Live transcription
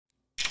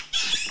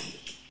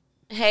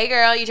Hey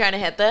girl, you trying to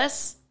hit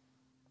this?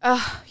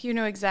 You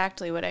know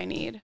exactly what I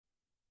need.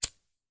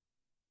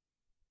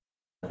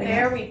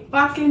 There we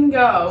fucking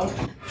go.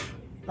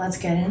 Let's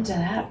get into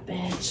that,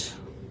 bitch.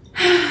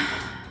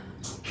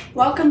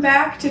 Welcome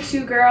back to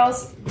Two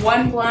Girls,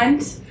 One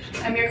Blunt.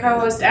 I'm your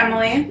co-host,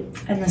 Emily.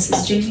 And this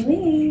is Jamie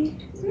Lee.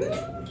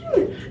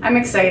 I'm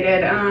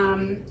excited.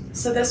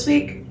 So this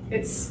week,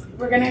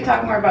 we're going to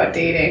talk more about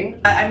dating.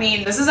 I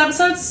mean, this is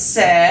episode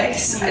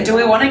 6. Do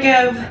we want to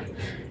give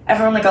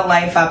everyone like a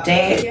life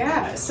update?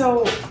 Yeah,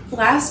 so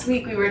last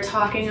week we were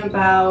talking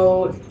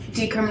about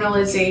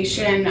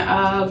decriminalization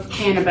of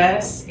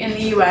cannabis in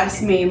the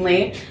U.S.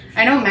 mainly.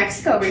 I know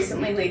Mexico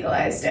recently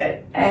legalized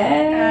it.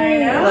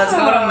 Hey, I know. let's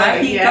go to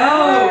Mexico.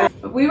 Yeah.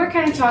 We were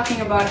kind of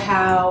talking about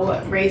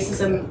how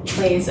racism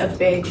plays a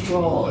big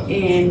role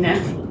in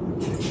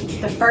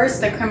the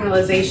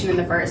criminalization in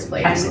the first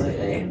place.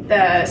 Absolutely.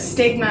 The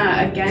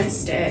stigma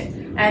against it.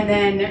 And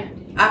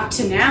then up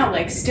to now,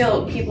 like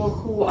still people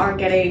who are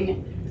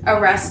getting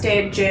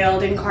arrested,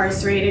 jailed,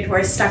 incarcerated, who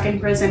are stuck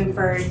in prison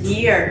for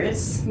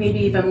years, maybe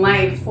even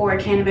life, for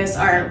cannabis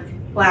are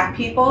black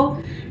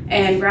people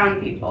and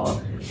brown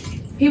people.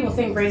 People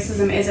think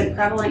racism isn't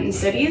prevalent in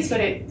cities, but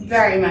it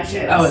very much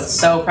is. Oh, it's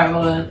so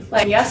prevalent.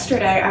 Like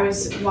yesterday, I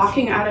was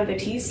walking out of the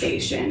tea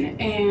station,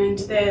 and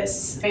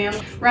this man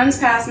runs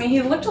past me.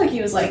 He looked like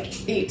he was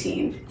like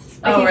 18.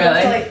 Like, Oh, he really?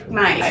 Looked like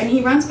mine. And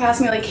he runs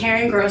past me like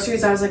carrying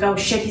groceries. I was like, oh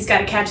shit, he's got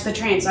to catch the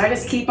train. So I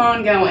just keep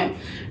on going.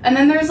 And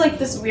then there's like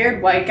this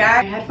weird white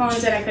guy,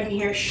 headphones in, I couldn't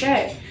hear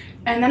shit.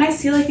 And then I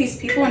see like these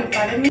people in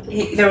front of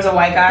me. There was a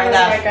white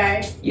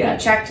guy He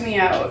checked me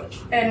out.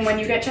 And when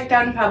you get checked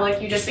out in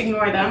public, you just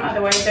ignore them.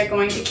 Otherwise, they're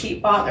going to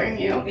keep bothering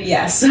you.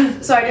 Yes.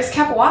 So I just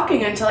kept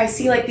walking until I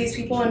see like these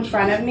people in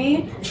front of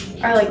me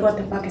are like, what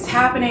the fuck is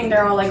happening?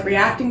 They're all like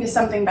reacting to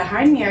something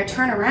behind me. I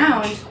turn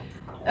around.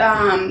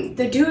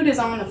 The dude is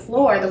on the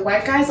floor. The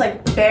white guy's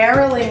like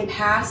barreling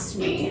past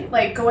me,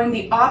 like going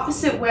the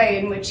opposite way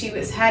in which he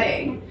was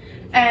heading.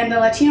 And the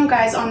Latino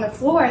guy's on the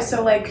floor,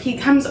 so like he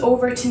comes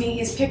over to me,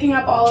 he's picking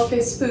up all of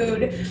his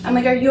food. I'm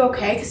like, are you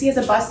okay? Because he has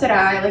a busted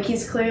eye, like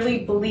he's clearly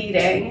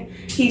bleeding.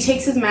 He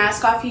takes his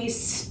mask off, he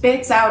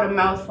spits out a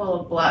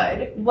mouthful of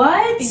blood.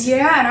 What?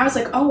 Yeah, and I was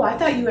like, oh, I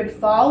thought you had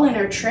fallen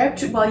or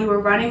tripped while you were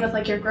running with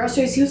like your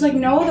groceries. He was like,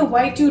 no, the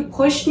white dude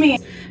pushed me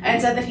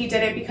and said that he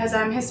did it because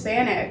I'm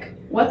Hispanic.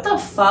 What the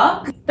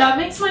fuck? That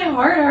makes my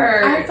heart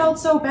hurt. I felt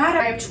so bad.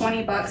 I have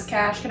 $20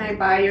 cash. Can I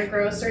buy your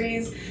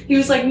groceries? He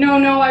was like,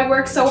 no, I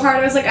work so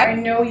hard. I was like, I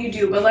know you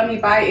do, but let me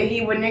buy it.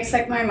 He wouldn't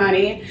accept my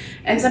money.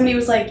 And somebody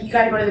was like, you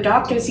gotta go to the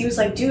doctors. He was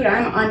like, dude,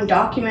 I'm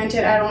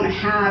undocumented. I don't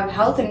have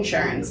health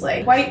insurance.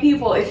 Like, white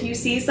people, if you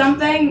see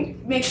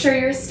something, make sure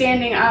you're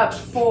standing up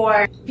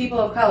for people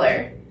of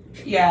color.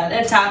 Yeah,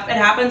 it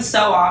happens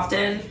so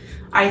often.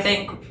 I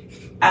think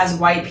as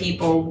white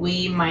people,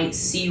 we might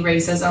see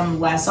racism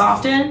less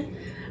often.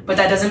 But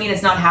that doesn't mean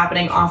it's not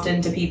happening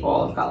often to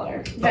people of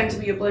color. Tend to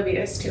be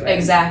oblivious to it.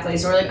 Exactly.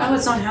 So we're like, oh,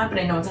 it's not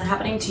happening. No, it's not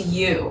happening to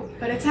you.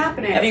 But it's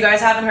happening. If you guys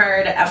haven't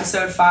heard,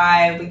 episode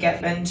 5, we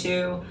get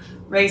into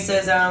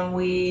racism,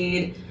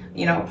 weed,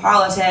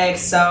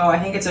 politics. So I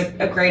think it's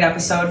a great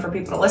episode for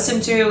people to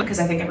listen to because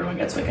I think everyone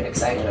gets wicked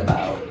excited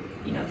about,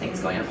 things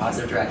going in a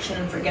positive direction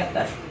and forget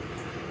that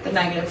the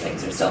negative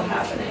things are still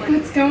happening.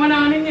 What's going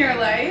on in your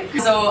life?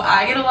 So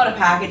I get a lot of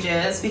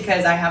packages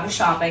because I have a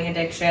shopping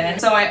addiction.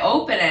 So I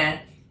open it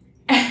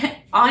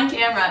on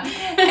camera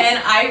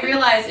and I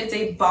realize it's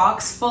a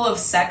box full of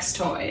sex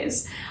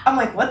toys. I'm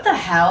like, what the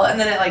hell? And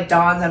then it like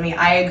dawns on me.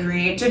 I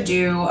agreed to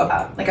do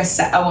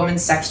a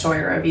woman's sex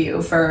toy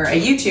review for a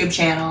YouTube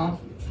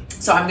channel.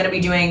 So I'm gonna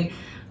reviewing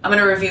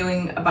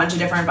a bunch of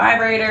different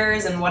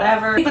vibrators and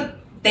whatever. But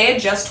they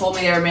had just told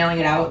me they were mailing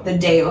it out the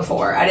day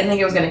before. I didn't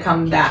think it was gonna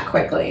come that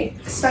quickly.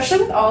 Especially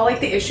with all like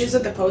the issues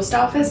with the post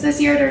office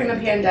this year during the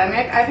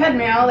pandemic. I've had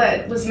mail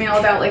that was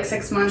mailed out like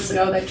 6 months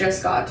ago that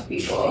just got to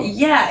people.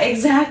 Yeah,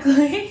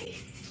 exactly.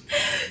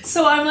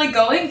 So I'm like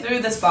going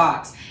through this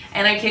box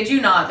and I kid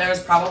you not, there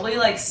was probably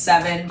like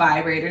 7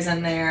 vibrators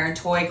in there,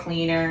 toy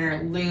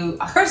cleaner,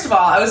 lube. First of all,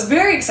 I was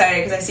very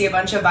excited because I see a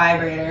bunch of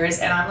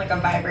vibrators and I'm like a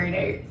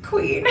vibrator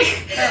queen.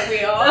 Aren't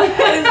we all?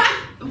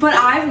 But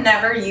I've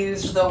never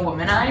used the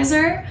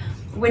womanizer,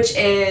 which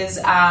is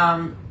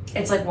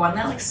it's like one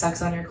that like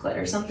sucks on your clit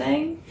or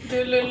something. And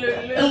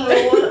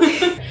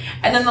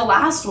then the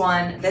last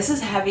one, this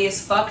is heavy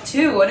as fuck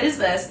too. What is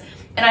this?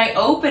 And I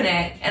open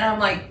it and I'm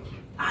like,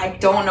 I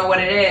don't know what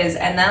it is.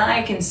 And then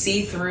I can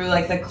see through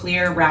like the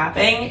clear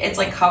wrapping. It's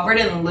like covered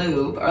in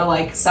lube or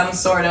like some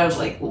sort of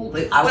like,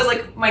 I was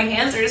like, my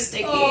hands are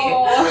sticky.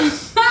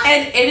 Oh.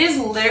 And it is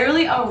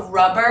literally a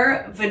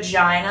rubber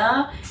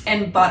vagina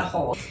and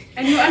butthole.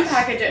 And you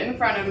unpackage it in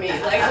front of me.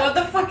 Like, what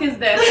the fuck is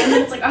this? And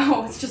then it's like,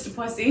 oh, it's just a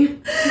pussy.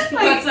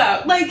 What's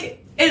up?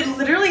 Like, it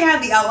literally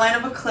had the outline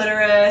of a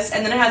clitoris,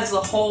 and then it has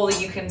a hole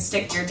that you can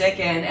stick your dick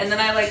in. And then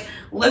I like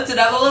lift it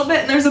up a little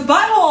bit, and there's a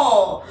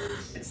butthole.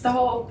 It's the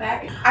whole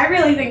back. I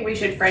really think we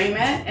should frame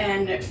it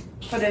and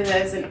put it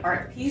as an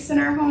art piece in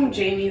our home.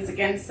 Jamie's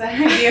against that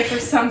idea for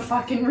some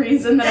fucking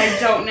reason that I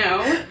don't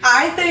know.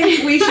 I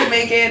think we should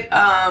make it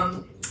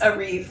a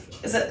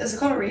wreath. Is it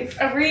called a wreath?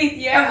 A wreath,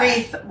 yeah. A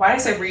wreath. Why did I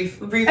say wreath?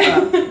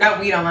 Reefa. Got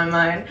weed on my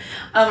mind.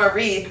 A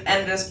wreath,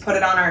 and just put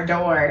it on our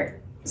door.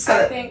 So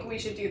I think we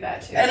should do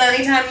that too. and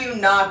anytime you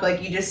knock,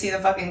 like, you just see the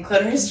fucking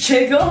clitoris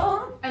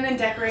jiggle. And then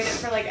decorate it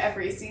for like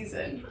every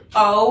season.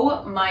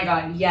 Oh my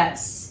god,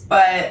 yes.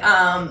 But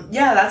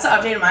yeah, that's the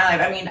update of my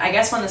life. I mean, I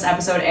guess when this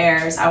episode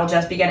airs, I will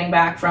just be getting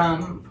back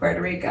from Puerto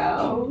Rico.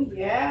 Oh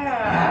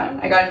yeah. Yeah,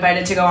 I got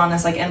invited to go on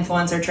this like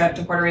influencer trip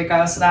to Puerto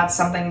Rico, so that's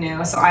something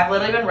new. So I've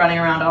literally been running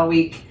around all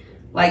week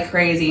like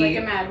crazy. Like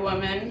a mad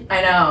woman.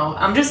 I know.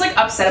 I'm just like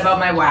upset about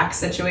my wax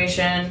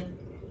situation.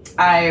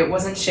 I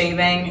wasn't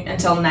shaving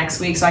until next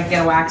week so I could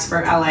get a wax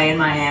for LA and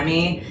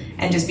Miami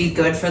and just be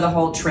good for the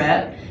whole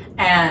trip.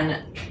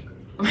 And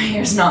my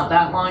hair's not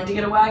that long to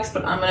get a wax,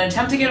 but I'm gonna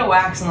attempt to get a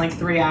wax in like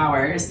 3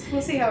 hours.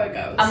 We'll see how it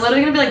goes. I'm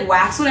literally gonna be like,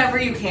 wax whatever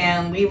you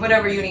can, leave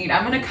whatever you need.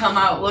 I'm gonna come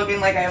out looking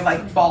like I have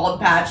like bald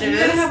patches.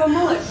 You're gonna have a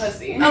mullet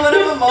pussy. I'm gonna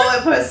have a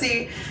mullet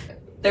pussy.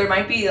 There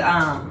might be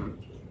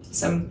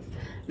some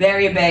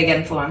very big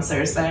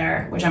influencers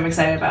there, which I'm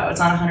excited about. It's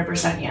not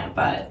 100% yet,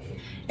 but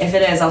if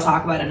it is, I'll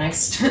talk about it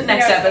next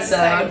episode.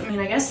 I mean,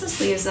 I guess this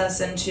leads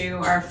us into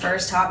our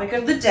first topic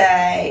of the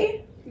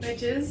day.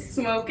 Which is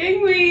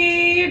smoking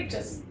weed.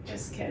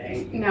 Just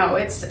kidding. No,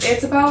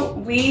 it's about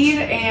weed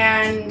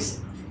and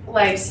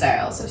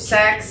lifestyle. So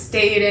sex,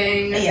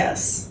 dating,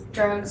 Yes.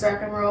 drugs,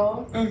 rock and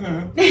roll.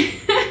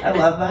 Mm-hmm. I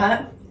love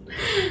that.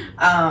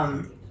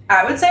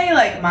 I would say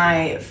like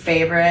my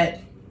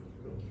favorite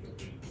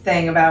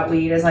thing about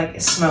weed is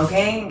like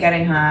smoking,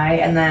 getting high,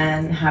 and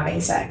then having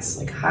sex.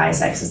 Like high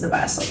sex is the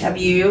best. Like, have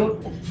you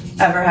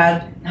ever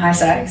had high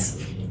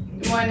sex?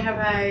 When have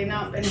I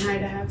not been high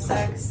to have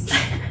sex?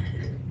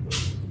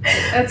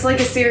 That's like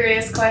a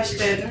serious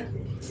question.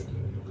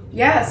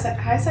 Yes,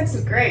 high sex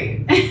is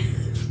great.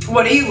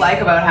 What do you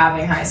like about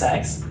having high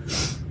sex?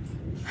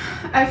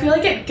 I feel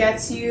like it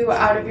gets you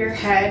out of your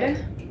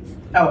head.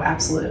 Oh,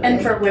 absolutely.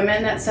 And for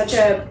women, that's such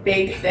a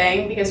big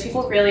thing because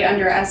people really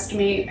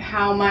underestimate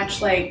how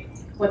much, like,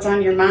 what's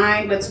on your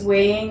mind, what's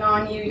weighing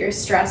on you, your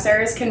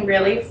stressors can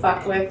really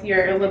fuck with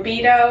your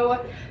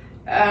libido.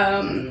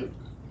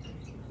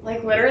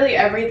 Like, literally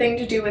everything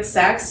to do with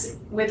sex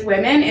with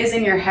women is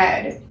in your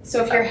head.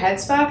 So if your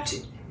head's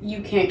fucked,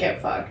 you can't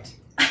get fucked.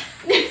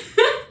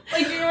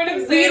 Like, you know what I'm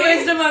Weed saying?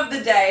 wisdom of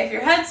the day. If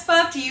your head's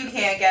fucked, you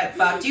can't get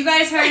fucked. You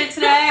guys heard it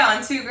today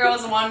on Two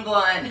Girls, One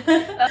Blunt.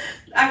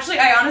 Actually,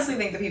 I honestly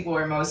think the people who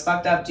are most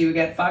fucked up do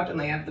get fucked and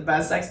they have the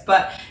best sex.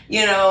 But,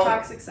 you know...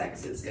 Toxic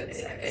sex is good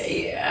sex.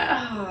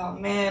 Yeah. Oh,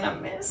 man,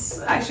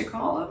 I should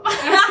call him.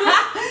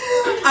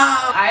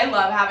 I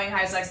love having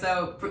high sex,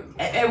 though.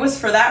 It was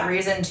for that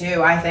reason,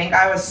 too. I think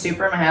I was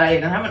super in my head. I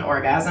didn't have an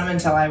orgasm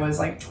until I was,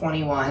 like,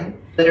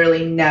 21.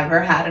 Literally never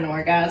had an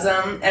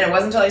orgasm. And it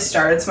wasn't until I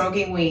started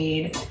smoking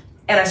weed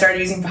and I started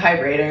using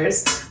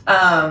vibrators.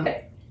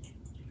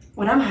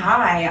 When I'm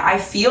high, I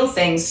feel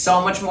things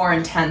so much more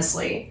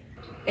intensely.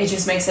 It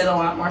just makes it a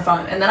lot more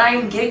fun. And then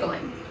I'm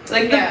giggling.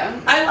 Like, Yeah.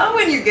 I love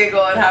when you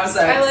giggle and have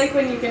sex. I like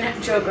when you can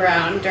joke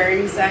around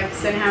during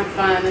sex and have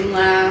fun and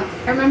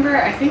laugh. I remember,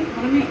 I think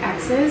one of my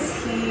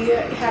exes, he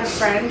had a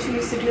friend who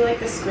used to do like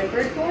the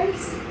Squidward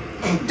voice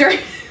during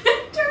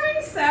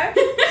sex.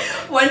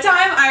 One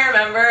time I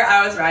remember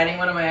I was riding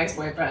one of my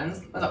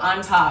ex-boyfriends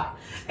on top,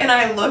 and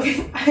I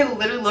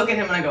literally look at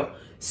him and I go,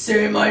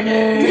 "Say my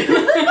name."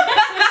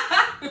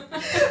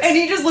 And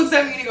he just looks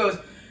at me and he goes,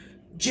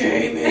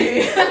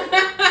 "Jamie."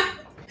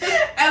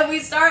 And we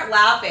start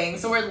laughing.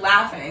 So we're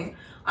laughing.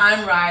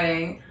 I'm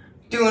riding,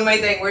 doing my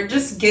thing. We're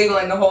just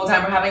giggling the whole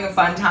time. We're having a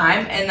fun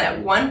time. And at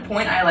one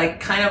point I like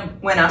kind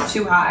of went up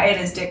too high and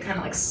his dick kind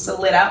of like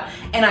slid out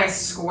and I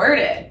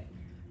squirted.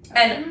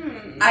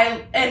 And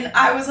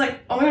I was like,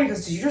 "Oh my god," he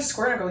goes, "Did you just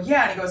squirt?" I go,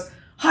 "Yeah." And he goes,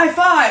 "High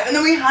five." And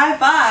then we high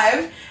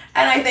fived.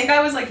 And I think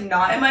I was like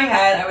not in my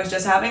head. I was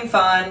just having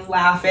fun,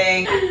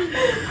 laughing.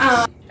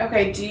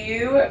 Okay, do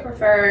you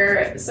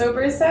prefer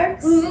sober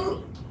sex?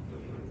 Mm-hmm.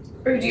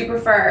 Or do you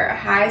prefer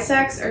high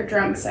sex or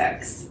drunk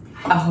sex?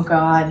 Oh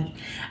god.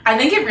 I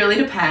think it really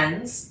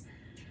depends.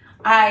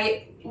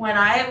 When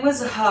I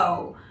was a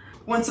hoe,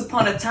 once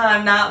upon a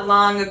time, not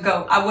long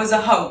ago, I was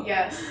a hoe.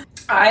 Yes.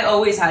 I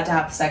always had to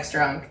have sex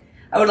drunk.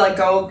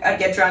 I'd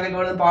get drunk and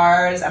go to the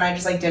bars, and I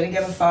just like didn't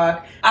give a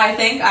fuck. I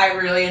think I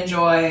really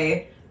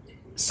enjoy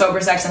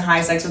sober sex and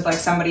high sex with like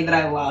somebody that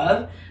I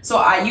love.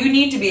 So you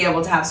need to be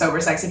able to have sober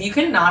sex. If you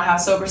cannot have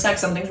sober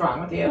sex, something's wrong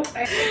with you.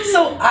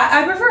 So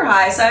I prefer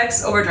high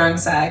sex over drunk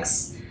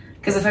sex.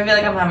 Because if I feel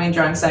like I'm having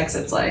drunk sex,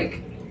 it's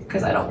like,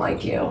 because I don't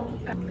like you.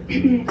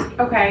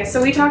 Okay,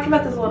 so we talked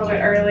about this a little bit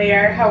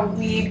earlier, how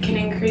weed can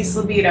increase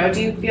libido. Do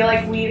you feel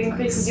like weed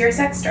increases your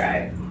sex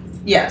drive?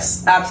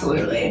 Yes,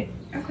 absolutely.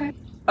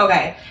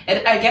 Okay,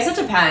 I guess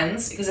it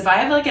depends, because if I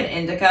have like an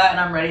indica and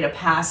I'm ready to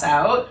pass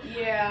out,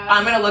 Yeah.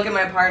 I'm gonna look at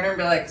my partner and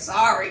be like,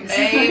 "Sorry,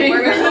 babe,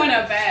 we're going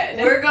to bed.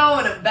 We're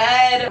going to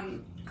bed."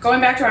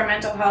 Going back to our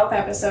mental health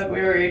episode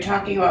where we were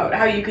talking about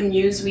how you can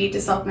use weed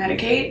to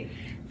self-medicate,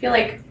 feel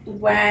like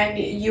when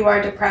you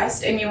are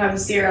depressed and you have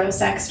zero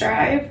sex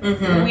drive,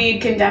 Mm-hmm.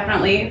 weed can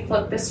definitely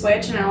flip the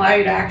switch and allow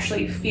you to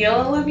actually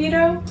feel a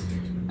libido.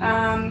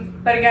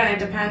 But again, it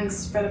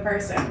depends for the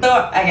person.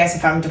 So I guess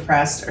if I'm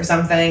depressed or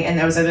something, and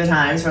those are the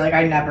times where like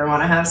I never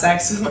want to have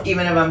sex,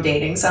 even if I'm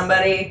dating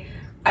somebody,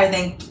 I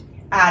think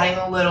adding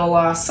a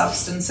little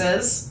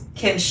substances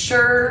can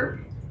sure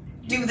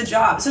do the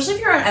job. Especially if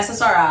you're on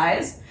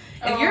SSRIs.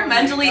 If you're Oh my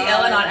mentally ill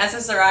and on God.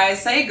 SSRIs,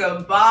 say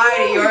goodbye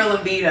to your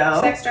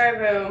libido. Sex drive,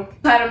 boo.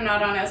 Glad I'm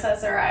not on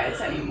SSRIs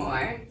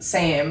anymore.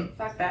 Same.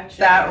 Fuck that shit.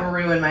 That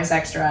ruined my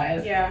sex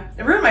drive. Yeah.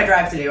 It ruined my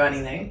drive to do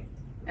anything.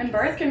 And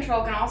birth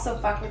control can also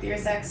fuck with your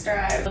sex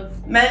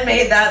drive. Men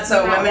made that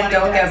so Not women wanting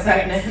don't to get have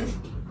sex.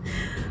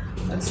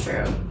 pregnant. That's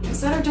true.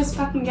 Instead of just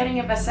fucking getting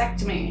a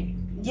vasectomy.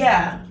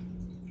 Yeah.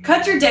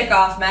 Cut your dick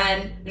off,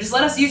 men. Just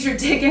let us use your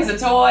dick as a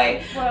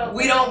toy. Well,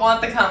 We don't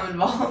want the cum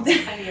involved.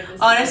 any of this.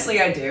 Honestly,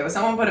 I do.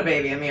 Someone put a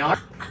baby in me.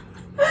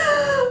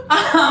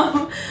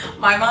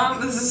 My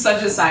mom, this is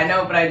such a side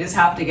note, but I just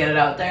have to get it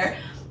out there,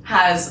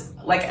 has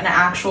like an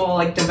actual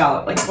like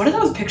what are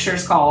those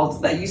pictures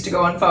called that used to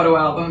go on photo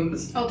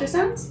albums?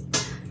 Ultrasounds?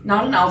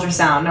 Not an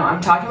ultrasound. No,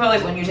 I'm talking about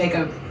like when you take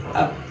a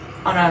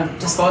on a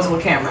disposable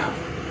camera.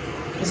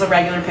 Just a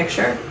regular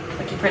picture.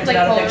 Like you printed Like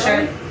out a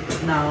Polaroid?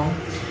 picture. No.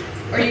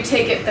 Or you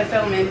take it, the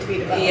film in to be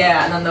developed.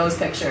 Yeah, and then those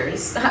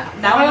pictures.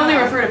 Now I only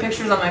refer to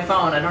pictures on my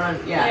phone. I don't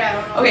know. Yeah. Yeah, I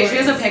don't know Okay, what she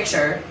it has a is.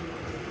 picture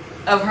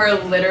of her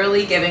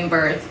literally giving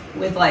birth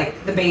with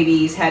like the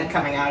baby's head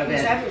coming out of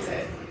Whose it. head was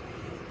it?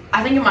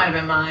 I think it might have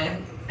been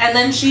mine. And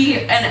then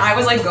I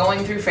was like going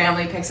through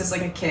family pics as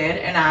like a kid,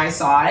 and I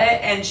saw it,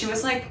 and she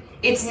was like,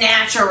 "It's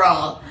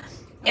natural.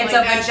 It's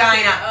like, a that's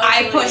vagina.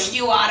 I ugly." pushed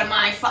you out of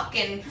my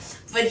fucking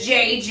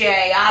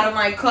vajayjay, out of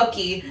my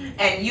cookie,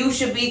 and you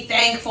should be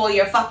thankful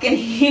you're fucking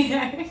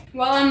here."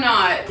 Well, I'm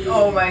not.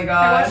 Oh my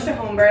I watched god. a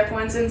home birth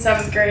once in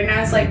 7th grade, and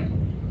I was like,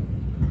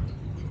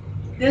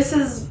 this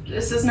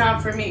is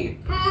not for me.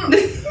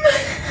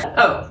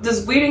 Oh,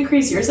 does weed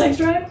increase your sex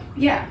drive?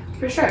 Yeah,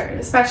 for sure.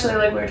 Especially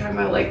like we were talking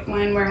about, like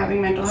when we're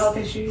having mental health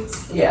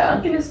issues. Yeah.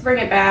 You can just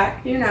bring it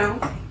back, you know.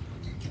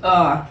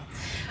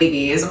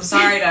 Babies, I'm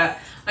sorry to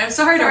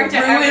Sorry to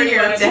ruin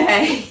your everyone.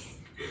 day.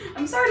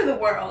 I'm sorry to the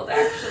world,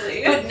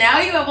 actually. But now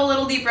you have a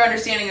little deeper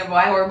understanding of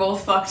why we're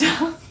both fucked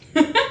up.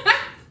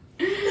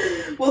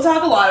 We'll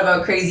talk a lot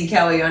about Crazy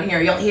Kelly on here.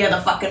 You'll hear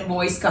the fucking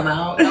voice come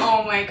out.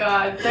 Oh my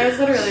god, there's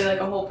literally like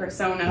a whole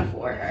persona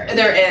for her.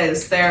 There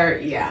is. There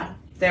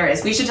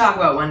is. We should talk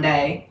about one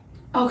day.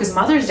 Oh, because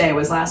Mother's Day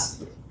was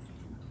last...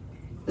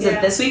 Was Yeah.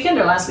 it this weekend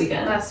or last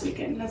weekend? Last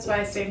weekend. That's why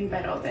I stayed in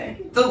bed all day.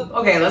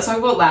 Okay, let's talk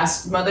about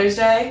last Mother's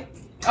Day.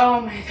 Oh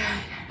my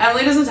god.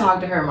 Emily doesn't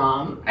talk to her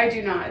mom. I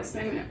do not. It's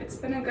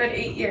been a good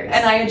 8 years.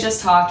 And I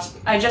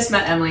just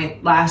met Emily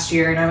last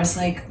year, and I was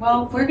like,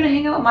 well, we're gonna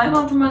hang out with my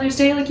mom for Mother's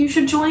Day, like, you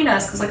should join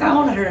us, because, like, I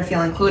wanted her to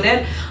feel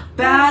included.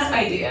 Bad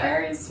Very sweet, idea.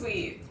 Very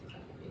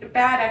sweet.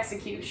 Bad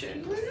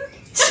execution.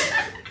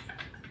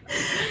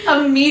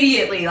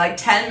 Immediately, like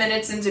 10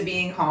 minutes into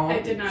being home, I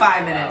did not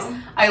 5 know. minutes,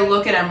 I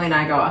look at Emily and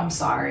I go, I'm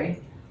sorry.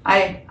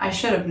 I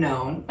should have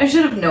known. I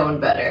should have known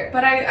better.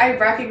 But I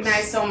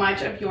recognize so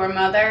much of your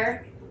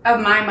mother, of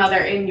my mother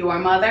in your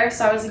mother,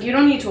 so I was like, you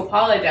don't need to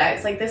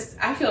apologize. Like this,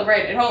 I feel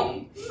right at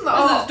home. This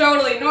is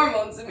totally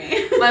normal to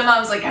me. My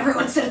mom's like,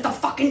 everyone sit at the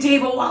fucking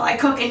table while I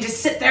cook and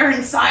just sit there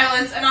in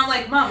silence. And I'm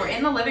like, Mom, we're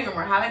in the living room,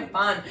 we're having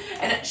fun.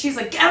 And she's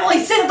like, Emily,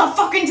 sit at the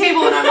fucking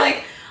table. And I'm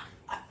like,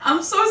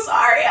 I'm so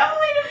sorry,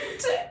 Emily.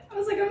 I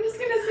was like, I'm just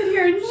gonna sit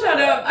here and shut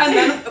up. And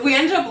then we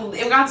ended up,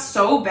 it got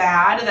so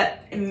bad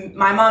that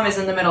my mom is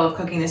in the middle of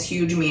cooking this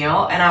huge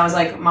meal. And I was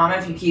like, Mom,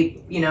 if you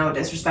keep,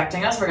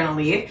 disrespecting us, we're gonna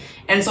leave.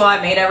 And so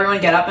I made everyone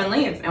get up and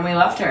leave. And we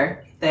left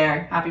her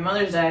there. Happy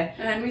Mother's Day.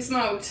 And then we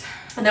smoked.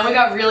 And then we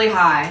got really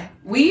high.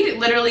 Weed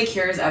literally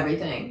cures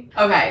everything.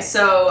 Okay,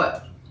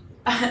 so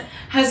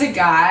has a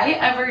guy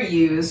ever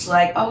used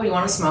like, oh, you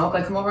want to smoke?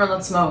 Like, come over and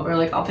let's smoke. Or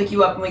like, I'll pick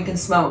you up and we can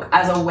smoke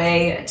as a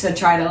way to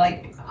try to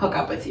like hook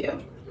up with you?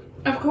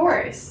 Of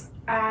course.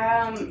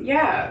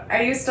 Yeah.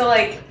 I used to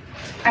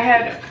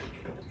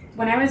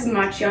when I was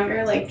much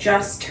younger, like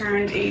just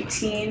turned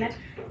 18,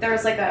 there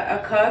was like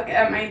a cook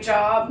at my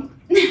job.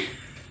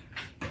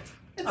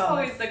 It's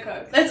always the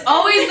cook. It's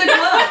always the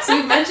cooks.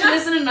 We've mentioned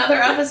this in another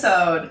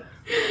episode.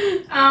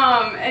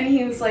 And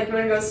he was like, you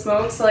want to go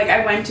smoke? So like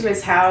I went to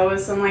his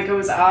house and like it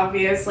was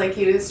obvious like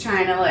he was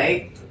trying to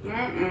like,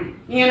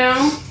 And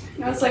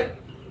I was like,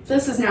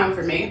 this is not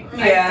for me.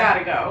 I Yeah.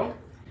 gotta go.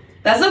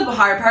 That's the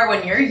hard part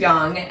when you're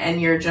young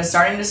and you're just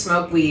starting to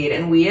smoke weed,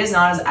 and weed is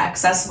not as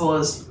accessible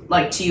as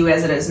like to you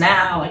as it is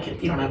now. Like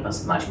if you don't have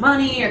as much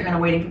money, you're kind of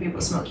waiting for people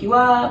to smoke you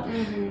up.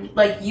 Mm-hmm.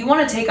 Like you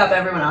want to take up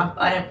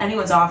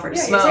anyone's offer to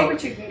Yeah, smoke. you take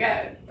what you can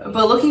get.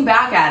 But looking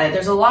back at it,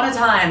 there's a lot of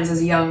times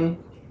as a young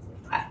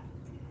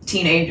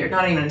teenager,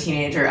 not even a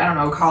teenager, I don't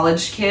know,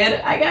 college kid,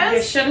 I You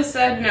guess. should have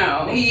said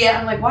no. Yeah,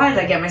 I'm like, why did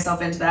I get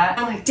myself into that?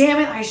 I'm like, damn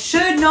it, I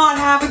should not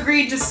have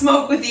agreed to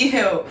smoke with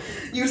you.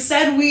 You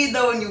said weed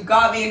though, and you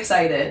got me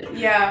excited.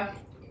 Yeah.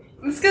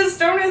 It's because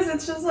stoners,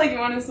 it's just like, you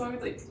want to smoke?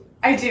 It's like,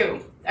 I do.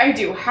 I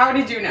do. How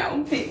did you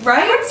know?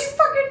 Right? How did you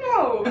fucking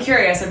know? I'm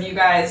curious of you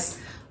guys,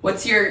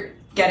 what's your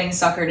getting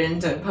suckered in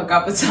to hook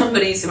up with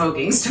somebody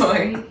smoking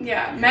story?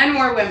 Yeah, men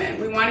or women.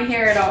 We want to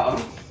hear it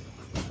all.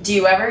 Do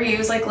you ever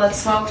use like Let's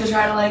Smoke to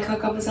try to like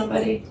hook up with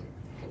somebody?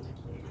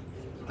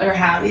 Or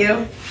have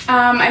you?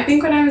 I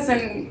think when I was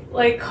in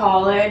like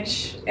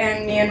college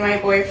and me and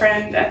my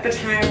boyfriend at the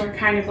time were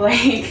kind of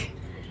like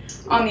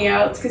on the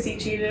outs because he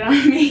cheated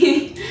on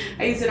me.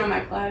 I used it on my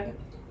plug.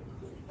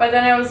 But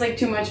then I was like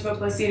too much of a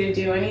pussy to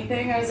do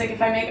anything. I was like,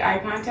 if I make eye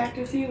contact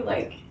with you,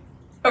 like,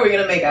 Are we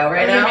gonna make out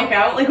right are we now? gonna make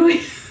out?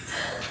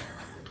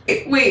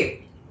 Like,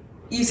 Wait,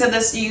 you said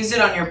this, you used it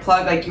on your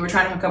plug, like you were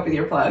trying to hook up with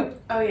your plug.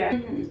 oh yeah.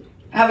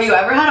 Have you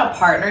ever had a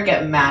partner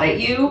get mad at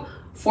you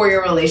for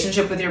your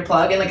relationship with your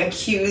plug and like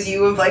accuse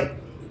you of like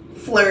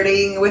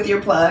flirting with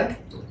your plug?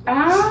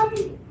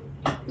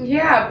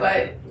 Yeah,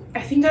 but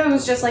I think that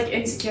was just like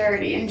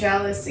insecurity and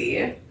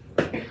jealousy.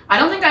 I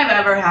don't think I've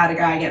ever had a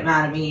guy get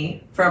mad at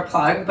me for a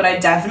plug, but I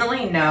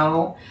definitely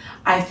know.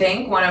 I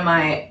think one of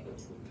my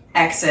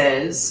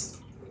exes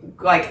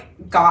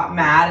like got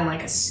mad and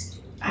like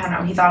I don't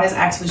know, he thought his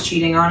ex was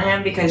cheating on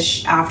him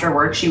because after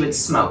work she would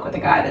smoke with a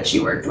guy that she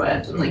worked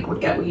with and like would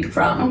get weed Oh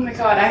from. my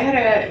god, I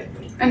had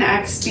an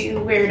ex be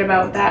weird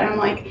about that. I'm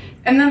like,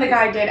 and then the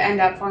guy did end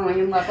up falling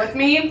in love with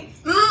me.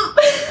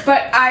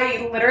 But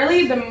I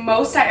literally, the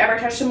most I ever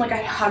touched him, like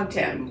I hugged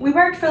him. We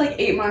worked for like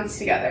 8 months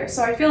together,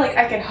 so I feel like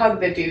I could hug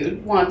the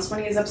dude once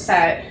when he's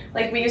upset.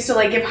 Like we used to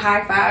like give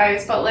high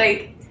fives, but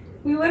like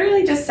we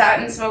literally just sat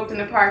and smoked in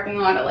the parking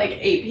lot at like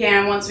 8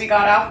 p.m. once we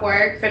got off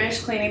work,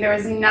 finished cleaning. There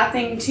was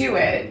nothing to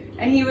it.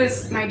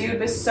 And my dude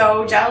was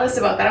so jealous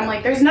about that. I'm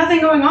like, there's nothing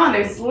going on.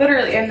 There's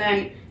literally, and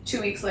then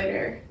 2 weeks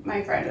later,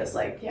 my friend was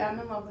like, yeah, I'm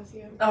in love with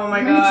you. Oh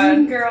my My god.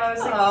 dream girl. I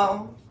was like,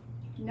 Oh.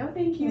 no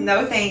thank you.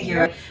 No, thank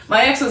you.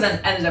 My ex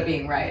ended up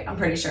being right. I'm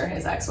pretty sure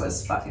his ex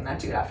was fucking that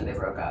dude after they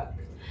broke up.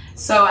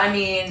 So, I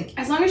mean...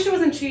 As long as she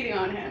wasn't cheating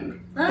on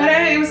him. But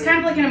it was kind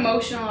of like an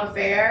emotional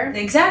affair.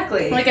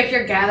 Exactly. Like if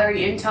you're gathering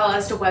intel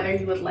as to whether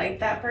you would like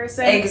that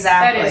person.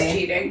 Exactly. That is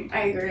cheating. I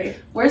agree.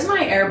 Where's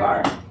my air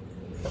bar?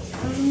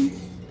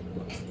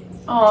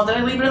 Oh, did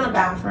I leave it in the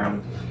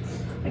bathroom?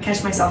 I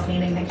catch myself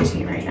needing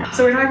nicotine right now.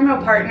 So we're talking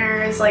about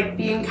partners, like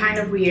being kind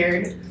of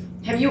weird.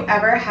 Have you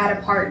ever had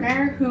a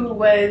partner who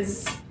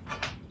was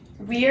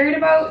weird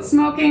about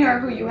smoking or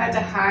who you had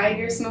to hide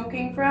your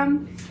smoking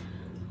from?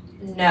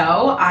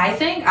 No, I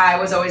think I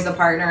was always the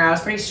partner. I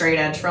was pretty straight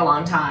edge for a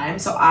long time,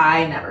 so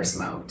I never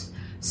smoked.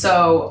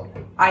 So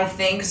I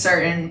think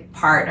certain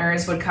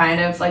partners would kind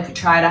of like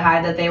try to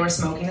hide that they were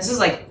smoking. This is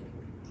like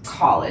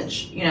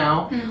college, you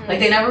know? Mm-hmm. Like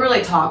they never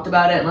really talked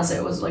about it unless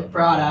it was like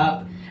brought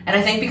up. And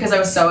I think because I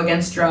was so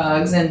against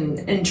drugs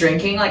and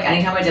drinking, like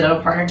anytime I did have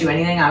a partner do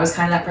anything, I was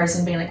kind of that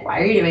person being like, why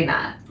are you doing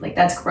that? Like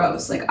that's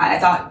gross. Like I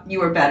thought you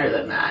were better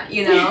than that,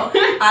 you know?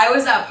 I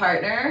was that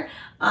partner.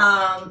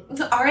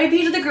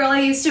 R.I.P. to the girl I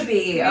used to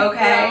be,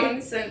 okay?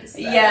 Since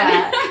then.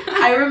 Yeah.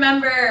 I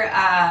remember,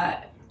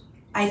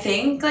 I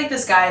think like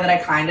this guy that I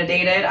kind of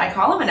dated, I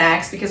call him an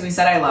ex because we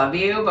said I love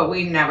you, but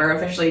we never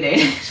officially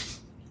dated.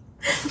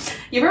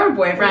 You ever have a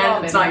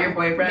boyfriend? It's not your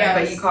boyfriend, Yes.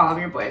 but you call him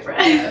your boyfriend.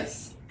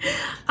 Yes.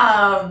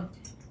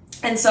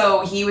 And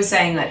so he was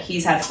saying that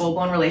he's had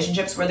full-blown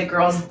relationships where the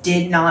girls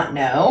did not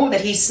know that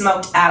he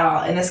smoked at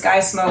all. And this guy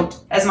smoked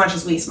as much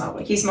as we smoke.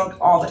 Like, he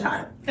smoked all the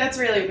time. That's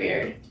really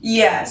weird.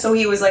 Yeah, so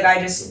he was like,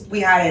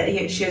 we had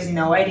it. She has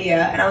no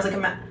idea. And I was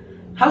like,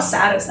 how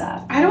sad is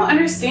that? I don't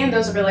understand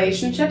those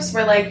relationships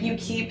where like you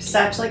keep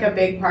such like a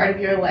big part of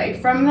your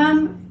life from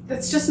them.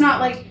 That's just not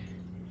like,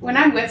 when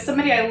I'm with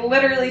somebody, I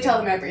literally tell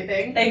them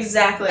everything.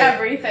 Exactly.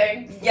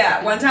 Everything.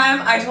 Yeah, one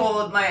time I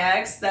told my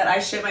ex that I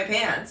shit my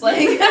pants.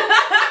 Like,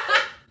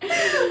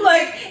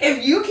 like,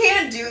 if you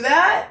can't do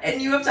that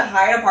and you have to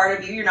hide a part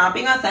of you, you're not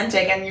being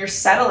authentic and you're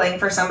settling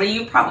for somebody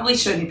you probably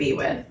shouldn't be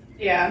with.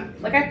 Yeah.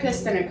 Like I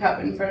pissed in a cup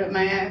in front of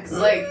my ex.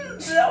 Like,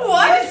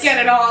 what? let's get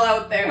it all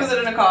out there. Was it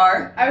in a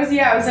car? I was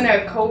in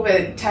a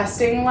COVID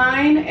testing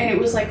line and it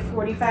was like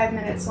 45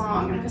 minutes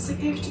long and I was like,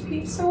 I have to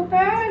pee so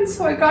bad,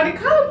 so I got a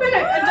cup and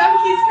a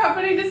donkey's cup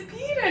and I just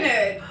peed in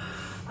it.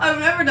 I've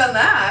never done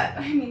that.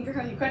 I mean,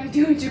 girl, you gotta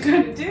do what you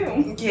gotta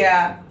do.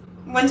 Yeah.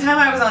 One time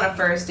I was on a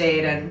first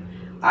date and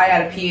I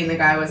had to pee and the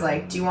guy was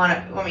like, do you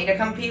want me to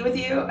come pee with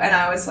you? And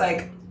I was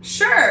like,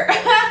 sure.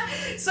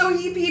 So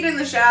he peed in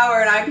the shower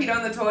and I peed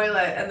on the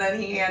toilet and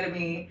then he handed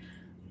me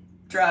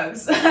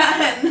drugs. and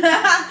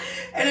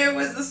it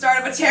was the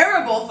start of a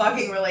terrible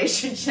fucking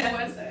relationship.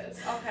 What was this?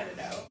 I'll cut it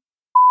out.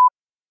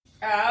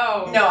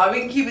 Oh. No, we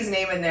can keep his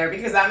name in there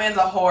because that man's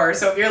a whore.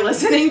 So if you're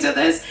listening to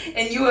this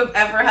and you have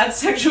ever had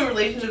sexual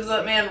relationships with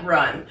that man,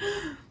 run.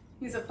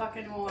 He's a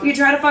fucking whore. He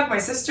tried to fuck my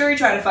sister. He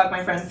tried to fuck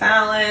my friend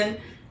Fallon.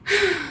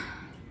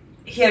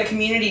 He had a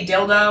community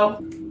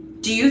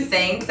dildo. Do you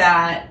think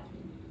that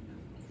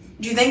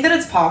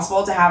it's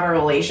possible to have a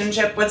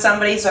relationship with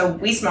somebody? So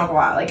we smoke a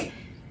lot. Like,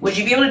 would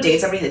you be able to date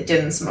somebody that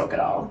didn't smoke at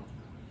all?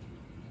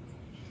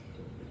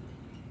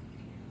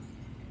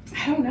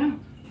 I don't know.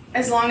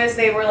 as long as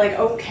they were like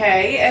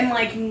okay and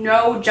like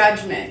no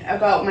judgment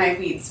about my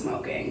weed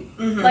smoking.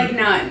 Like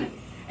none.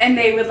 And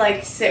they would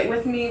like sit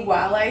with me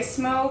while I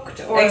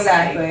smoked or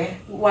like,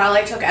 while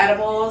I took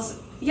edibles.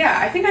 Yeah,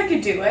 I think I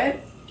could do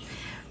it.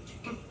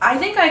 I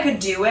think I could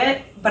do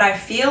it, but I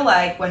feel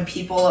like when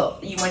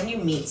you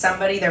meet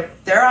somebody,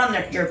 they're on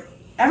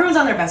everyone's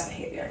on their best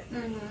behavior.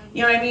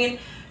 You know what I mean?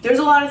 There's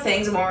a lot of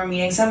things when we're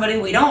meeting somebody,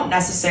 we don't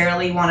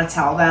necessarily want to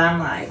tell them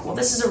like, well,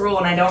 this is a rule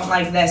and I don't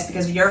like this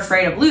because you're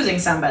afraid of losing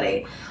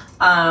somebody.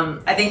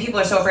 I think people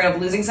are so afraid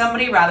of losing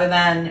somebody rather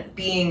than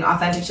being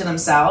authentic to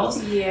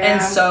themselves. Yeah.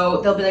 And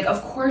so they'll be like,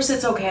 of course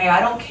it's okay. I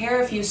don't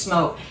care if you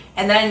smoke.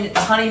 And then the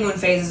honeymoon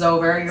phase is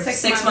over. You're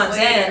 6 months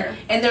in.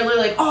 And they're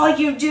literally like, all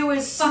you do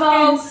is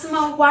smoke.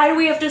 Why do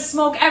we have to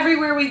smoke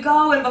everywhere we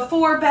go and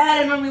before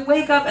bed and when we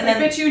wake up? And then I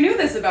bet you knew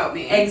this about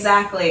me.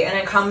 Exactly. And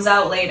it comes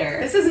out later.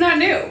 This is not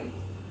new.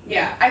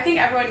 Yeah. I think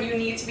everyone, you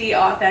need to be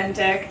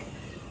authentic.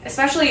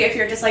 Especially if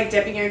you're just like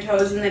dipping your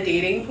toes in the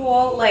dating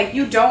pool. Like,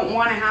 you don't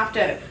want to have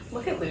to...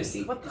 Look at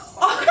Lucy. What the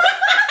fuck?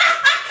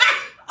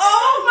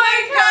 Oh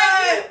my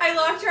god! I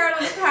locked her out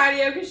on the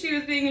patio because she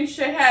was being a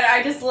shithead.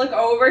 I just look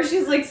over.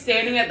 She's like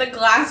standing at the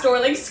glass door,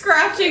 like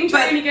scratching,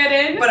 trying to get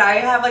in. But I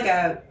have like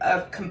a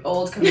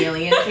old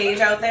chameleon cage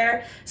out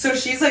there. So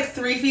she's like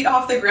 3 feet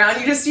off the ground.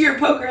 You just see her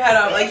poke her head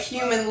out like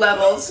human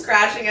level,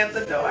 scratching at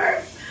the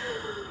door.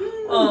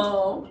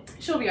 Oh.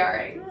 She'll be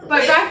alright.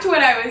 But back to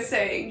what I was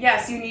saying.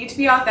 Yes, you need to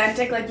be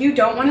authentic. Like, you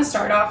don't want to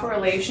start off a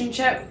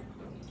relationship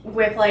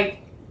with like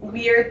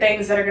weird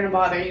things that are going to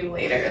bother you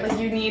later. Like,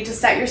 you need to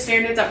set your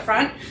standards up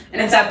front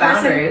and set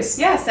boundaries.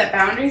 Yeah, set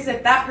boundaries.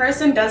 If that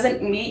person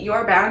doesn't meet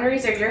your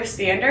boundaries or your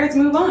standards,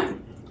 move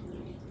on.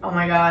 Oh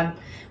my god.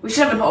 We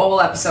should have a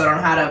whole episode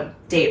on how to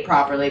date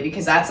properly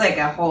because that's like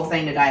a whole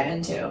thing to dive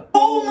into.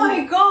 Oh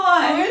my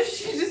god!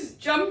 She just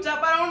jumped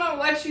up. I don't know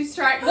what she's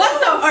trying. What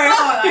the fuck? Alright,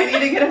 hold on. I need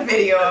to get a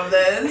video of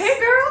this. Hey,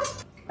 girl.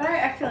 But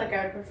I feel like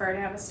I would prefer to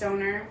have a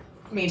stoner.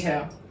 Me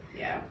too.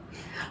 Yeah.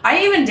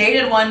 I even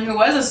dated one who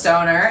was a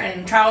stoner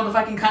and traveled the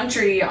fucking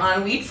country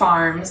on wheat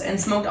farms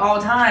and smoked all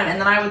the time. And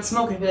then I would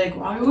smoke and be like,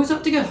 well, I always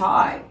have to get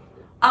high.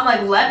 I'm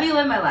like, let me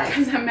live my life.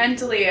 Because I'm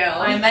mentally ill.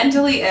 I'm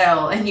mentally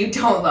ill and you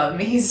don't love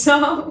me,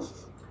 so...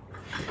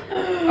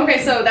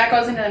 Okay, so that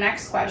goes into the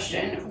next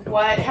question.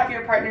 What have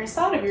your partners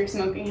thought of your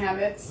smoking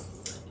habits?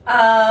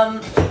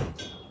 Well,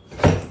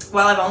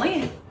 I've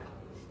only...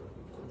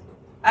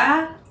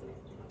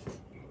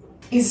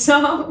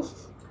 So...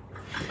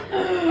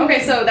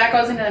 Okay, so that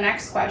goes into the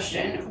next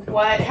question.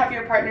 What have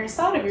your partners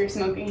thought of your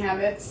smoking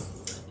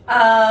habits?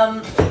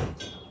 Well,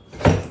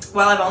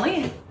 I've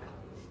only...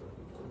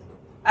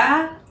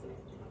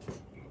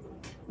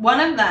 one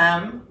of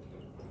them,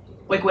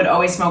 like, would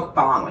always smoke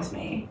bong with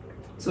me.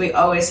 So we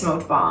always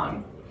smoked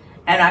bong.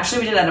 And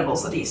actually we did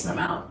edibles a decent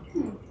amount.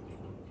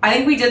 I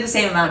think we did the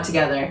same amount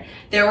together.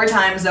 There were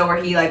times, though,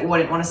 where he, like,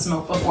 wouldn't want to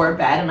smoke before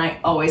bed, and I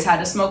always had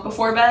to smoke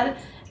before bed.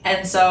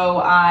 And so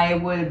I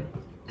would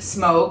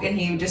smoke, and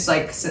he would just,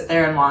 like, sit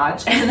there and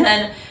watch. And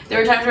then there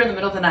were times where in the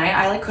middle of the night,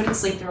 I, like, couldn't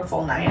sleep through a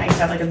full night. I used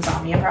to have, like,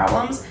 insomnia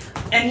problems.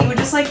 And he would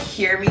just, like,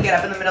 hear me get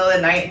up in the middle of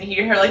the night, and he'd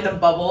hear, like, the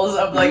bubbles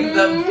of, like, the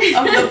bong.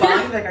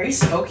 He'd be like, are you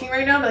smoking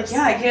right now? I'm like,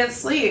 yeah, I can't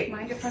sleep.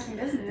 Mind your fucking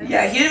business.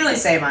 Yeah, he didn't really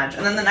say much.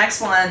 And then the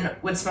next one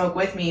would smoke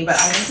with me, but I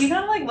think he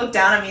kind of, like, looked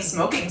down at me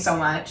smoking so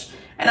much.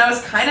 And I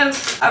was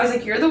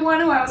like, you're the one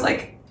who I was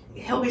like,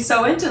 he'll be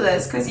so into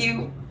this because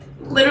you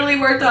literally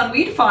worked on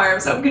wheat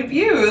farms. I'm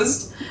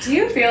confused. Do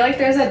you feel like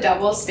there's a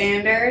double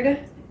standard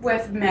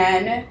with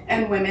men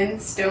and women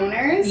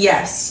stoners?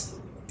 Yes.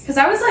 Because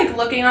I was like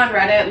looking on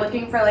Reddit,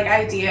 looking for like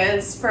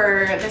ideas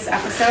for this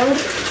episode,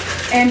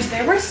 and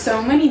there were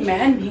so many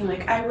men being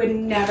like, I would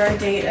never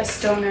date a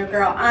stoner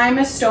girl. I'm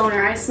a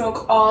stoner. I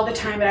smoke all the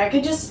time, but I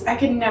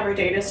could never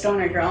date a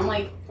stoner girl. I'm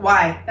like,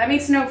 why? That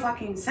makes no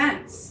fucking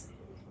sense.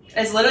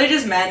 It's literally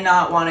just men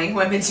not wanting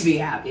women to be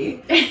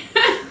happy.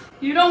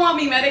 You don't want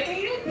me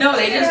medicated? No,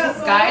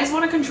 guys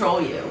want to control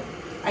you.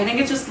 I think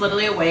it's just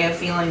literally a way of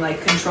feeling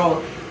like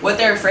control. What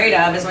they're afraid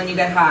of is when you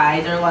get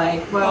high, they're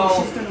like,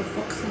 well, she's gonna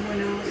fuck someone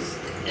else.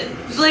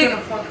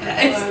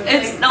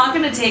 It's not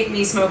gonna take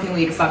me smoking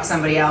weed to fuck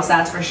somebody else,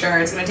 that's for sure.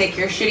 It's gonna take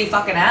your shitty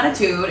fucking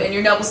attitude and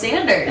your double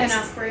standards. And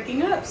us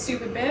breaking up,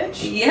 stupid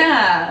bitch.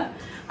 Yeah.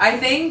 I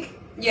think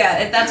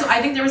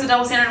there was a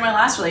double standard in my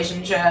last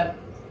relationship.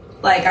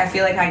 Like, I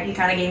feel like he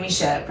kind of gave me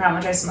shit for how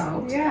much I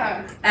smoked.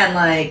 Yeah. And,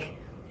 like,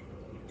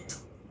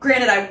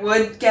 granted, I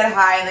would get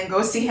high and then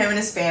go see him and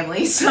his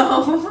family,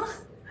 so...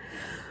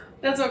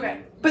 That's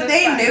okay. But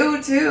they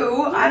knew, too.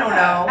 Yeah. I don't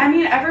know. I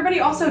mean,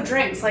 everybody also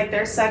drinks. Like,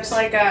 there's such,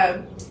 like,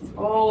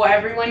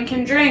 everyone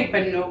can drink,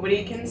 but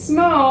nobody can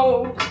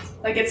smoke.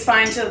 Like, it's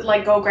fine to,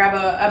 like, go grab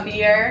a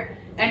beer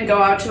and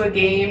go out to a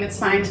game. It's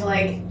fine to,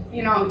 like,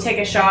 you know, take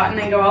a shot and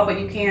then go out, but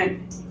you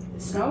can't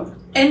smoke.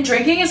 And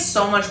drinking is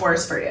so much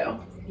worse for you.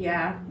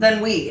 Yeah.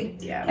 Than weed.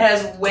 Yeah. It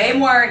has way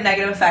more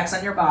negative effects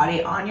on your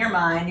body, on your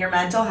mind, your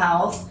mental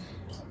health.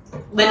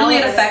 Literally,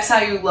 it affects how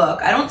you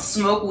look. I don't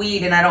smoke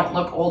weed and I don't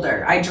look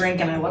older. I drink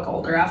and I look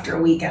older after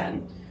a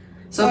weekend.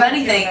 So if Oh, I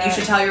anything, feel you that.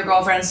 should tell your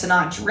girlfriends to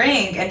not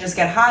drink and just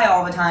get high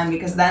all the time,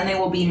 because then they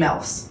will be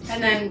MILFs.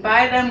 And then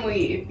buy them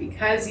weed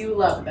because you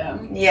love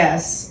them.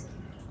 Yes.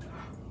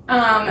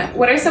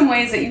 What are some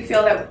ways that you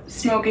feel that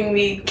smoking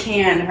weed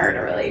can hurt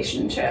a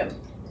relationship?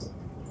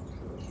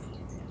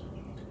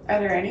 Are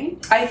there any?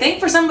 I think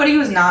for somebody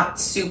who's not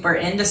super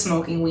into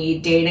smoking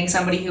weed, dating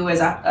somebody who is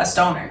a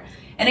stoner.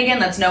 And again,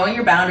 that's knowing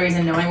your boundaries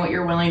and knowing what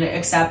you're willing to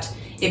accept.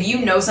 If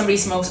you know somebody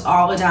smokes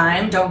all the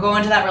time, don't go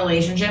into that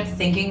relationship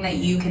thinking that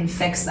you can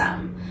fix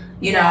them.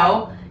 You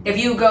know? If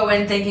you go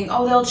in thinking,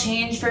 oh, they'll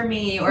change for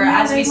me, or No,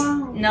 as they we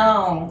won't.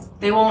 No,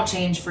 they won't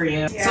change for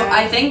you. Yeah. So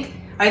I think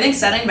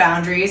setting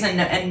boundaries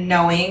and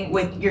knowing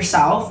with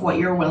yourself what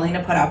you're willing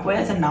to put up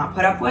with and not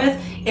put up with,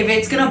 if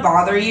it's gonna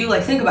bother you,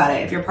 like think about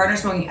it. If your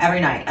partner's smoking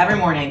every night, every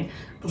morning,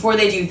 before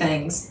they do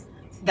things,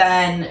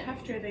 then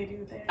After they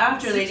do things.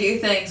 after they do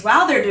things,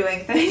 while they're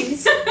doing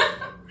things,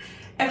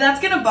 if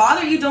that's gonna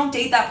bother you, don't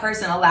date that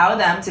person. Allow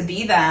them to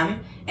be them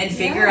and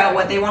figure Yeah. out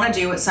what they want to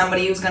do with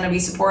somebody who's gonna be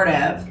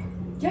supportive.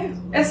 Yeah.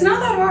 It's not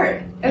that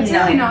hard. It's No.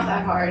 really not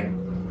that hard.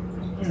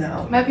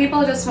 No. But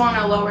people just want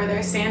to lower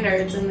their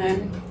standards and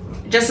then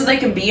Just so they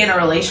can be in a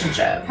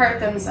relationship. hurt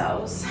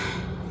themselves.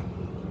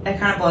 It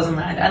kind of blows my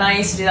mind. And I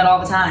used to do that all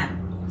the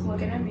time.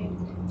 Looking at me.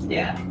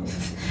 Yeah.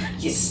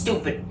 You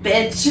stupid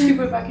bitch.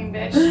 Stupid fucking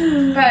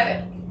bitch.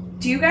 But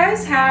do you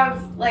guys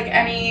have like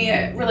any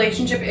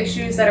relationship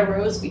issues that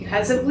arose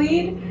because of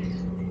weed?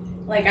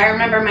 Like I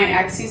remember my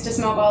ex used to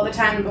smoke all the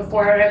time, and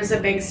before I was a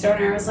big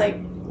stoner, I was like,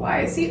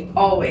 why is he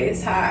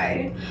always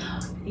high?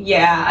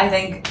 Yeah, I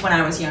think when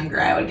I was younger,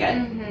 I would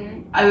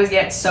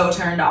get so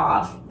turned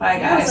off by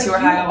Yeah, guys it's who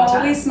like, were high you all the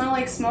time. always smell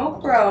like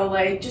smoke, bro.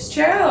 Like, just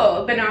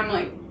chill. But now I'm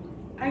like,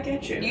 I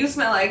get you. You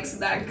smell like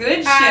that good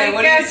shit. I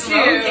What are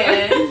you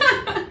get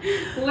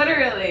smoking?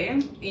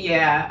 Literally.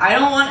 Yeah, I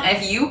don't want.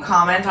 If you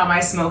comment on my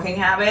smoking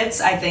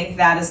habits, I think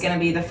that is going to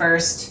be the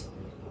first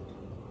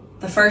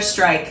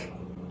strike.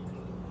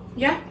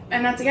 Yeah,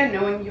 and that's again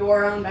knowing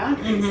your own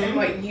boundaries Mhm. and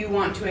what you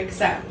want to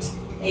accept.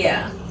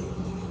 Yeah.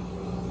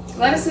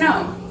 Let us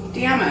know.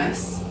 DM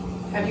us.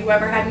 Have you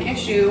ever had an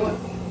issue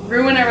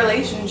ruin a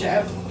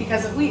relationship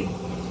because of weed?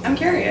 I'm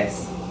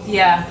curious.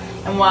 Yeah,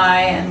 and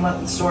why and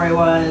what the story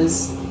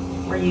was.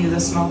 Were you the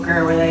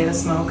smoker? Were they the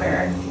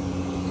smoker?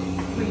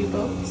 Were you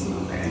both a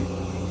smoker?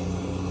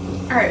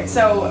 Alright,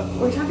 so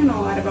we're talking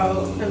a lot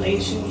about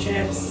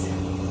relationships,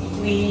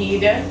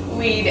 weed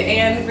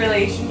and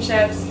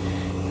relationships.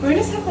 Can we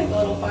just have like a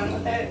little fun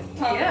with it?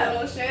 Talk Yeah. a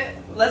little shit?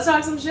 Let's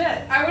talk some shit.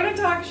 I want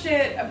to talk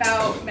shit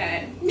about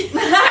men.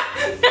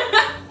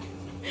 I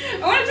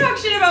want to talk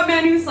shit about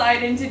men who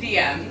slide into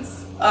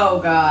DMs. Oh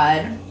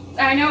God,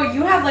 I know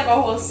you have like a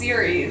whole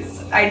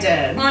series I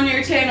did. on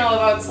your channel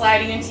about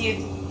sliding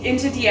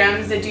into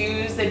DMs, the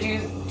do's,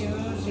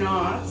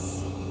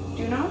 nots.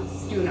 Do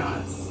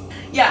nots.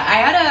 Yeah, I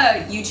had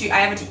a YouTube. I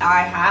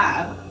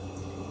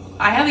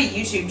have a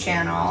YouTube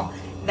channel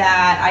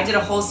that I did a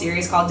whole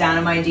series called Down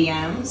in My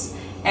DMs,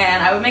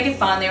 and I would make it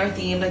fun. They were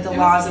themed like the It was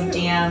laws of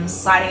cute. DMs,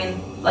 sliding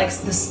in like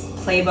this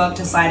playbook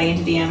to sliding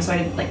into DMs. So I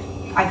did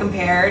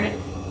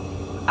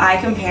I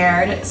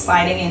compared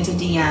sliding into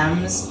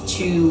DMs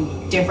to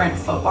different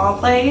football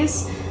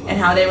plays and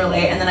how they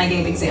relate, and then I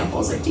gave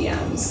examples of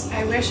DMs.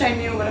 I wish I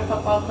knew what a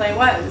football play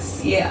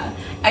was. Yeah.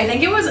 I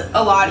think it was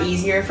a lot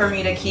easier for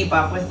me to keep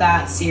up with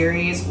that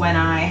series when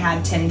I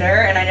had Tinder,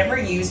 and I never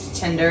used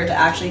Tinder to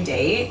actually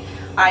date.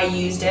 I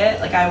used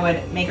it, like I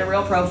would make a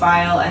real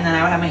profile, and then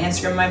I would have my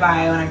Instagram in my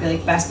bio, and I'd be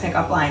like, best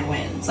pickup line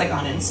wins, like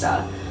on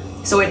Insta.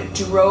 So it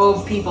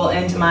drove people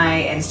into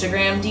my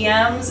Instagram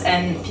DMs,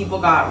 and people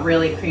got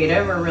really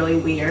creative or really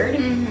weird.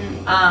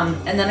 Mm-hmm.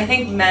 And then I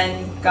think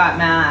men got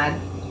mad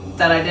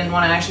that I didn't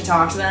want to actually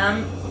talk to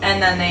them,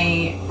 and then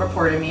they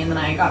reported me, and then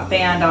I got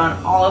banned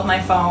on all of my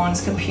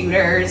phones,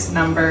 computers,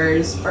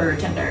 numbers for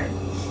Tinder.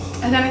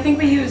 And then I think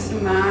we used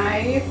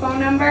my phone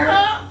number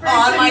for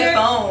On my Tinder.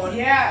 phone.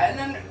 Yeah, and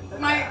then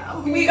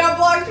we got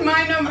blocked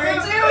my number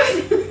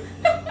too.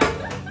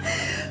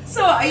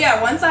 So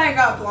yeah, once I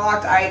got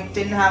blocked, I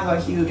didn't have a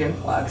huge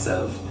influx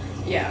of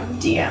Yeah.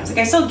 DMs. Like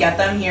I still get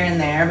them here and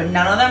there, but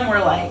none of them were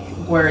like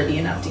worthy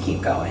enough to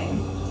keep going.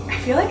 I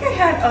feel like I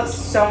had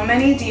so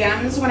many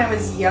DMs when I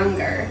was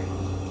younger.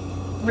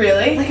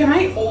 Really? Like, am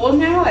I old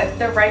now at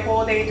the ripe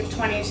old age of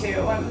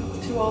 22?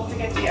 I'm too old to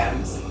get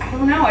DMs. I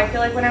don't know. I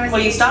feel like when I was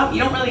Well, you 18 stop.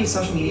 You don't really use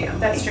social media.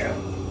 That's true.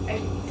 I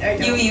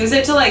don't. You use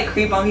it to like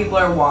creep on people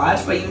or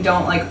watch, but you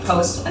don't like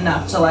post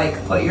enough to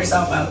like put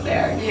yourself out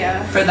there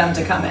Yeah. for them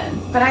to come in.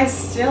 But I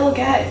still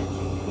get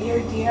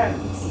weird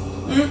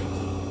DMs.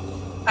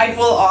 I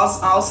will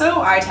also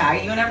I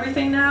tag you and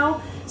everything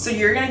now, so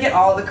you're gonna get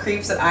all the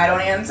creeps that I don't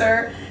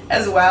answer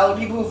as well.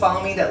 People who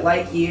follow me that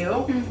like you.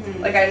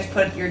 Mm-hmm. Like I just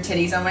put your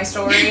titties on my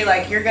story.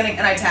 Like you're gonna,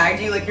 and I tagged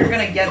you. Like you're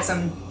gonna get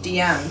some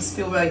DMs.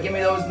 People be like, give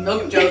me those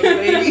milk jugs,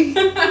 baby.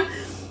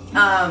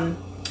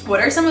 What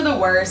are some of the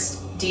worst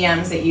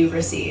DMs that you've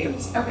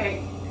received?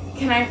 Okay.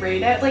 Can I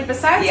rate it? Like,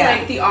 besides, Yeah.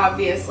 like, the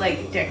obvious,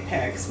 like, dick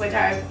pics, which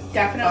I've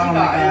definitely Oh my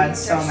gotten. God, which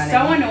so are many.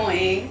 so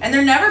annoying. And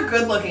they're never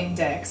good-looking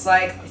dicks.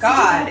 Like, It's such a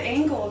God. bad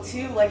angle,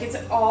 too. Like, it's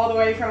all the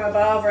way from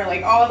above or,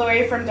 like, all the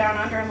way from down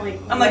under. I'm like,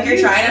 what You're are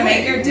you trying to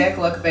make doing? your dick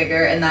look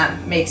bigger, and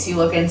that makes you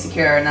look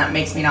insecure, and that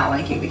makes me not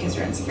like you because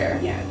you're insecure.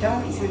 Yeah,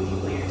 don't send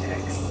people your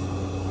dicks.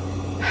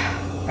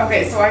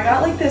 Okay, so I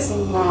got, like, this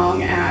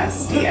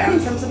long-ass DM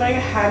from somebody I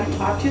hadn't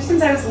talked to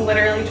since I was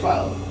literally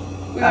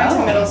 12. We went to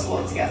Oh. middle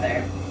school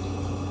together.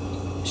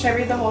 Should I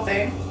read the whole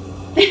thing?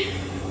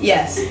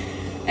 Yes.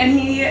 And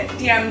he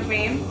DM'd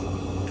me.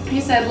 He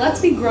said, let's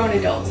be grown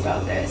adults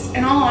about this.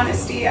 In all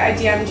honesty, I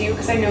DM'd you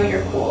because I know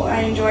you're cool.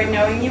 I enjoyed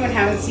knowing you and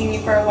haven't seen you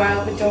for a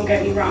while, but don't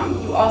get me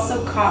wrong. You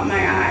also caught my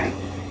eye.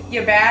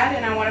 You're bad,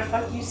 and I want to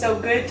fuck you so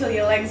good till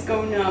your legs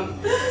go numb.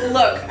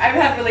 Look, I've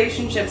had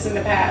relationships in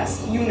the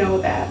past. You know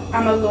that.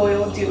 I'm a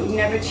loyal dude.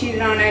 Never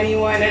cheated on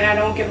anyone, and I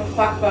don't give a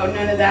fuck about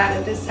none of that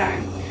at this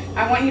time.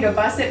 I want you to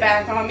bust it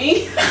back on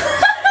me,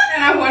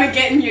 and I want to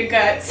get in your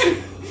guts.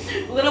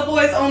 Little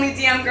boys only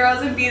DM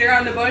girls and beat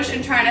around the bush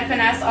and trying to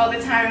finesse all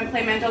the time and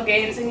play mental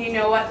games, and you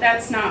know what?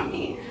 That's not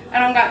me. I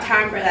don't got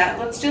time for that.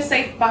 Let's just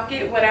say fuck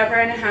it, whatever,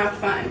 and have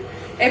fun.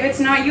 If it's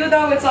not you,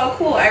 though, it's all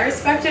cool. I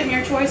respect it, and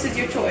your choice is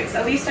your choice.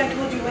 At least I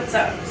told you what's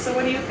up. So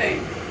what do you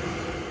think?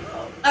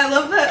 I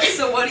love that.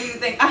 So what do you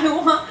think?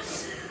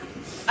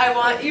 I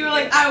want you were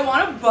like, I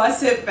want to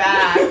bust it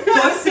back.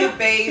 Bust it,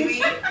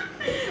 baby.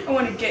 I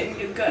want to get in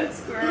your guts,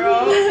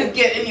 girl.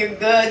 Get in your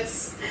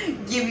guts.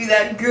 Give you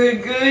that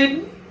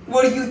good.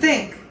 What do you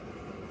think?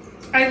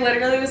 I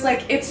literally was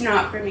like, it's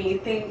not for me,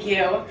 thank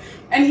you.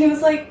 And he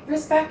was like,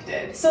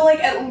 respected. So, like,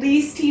 at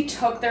least he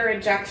took the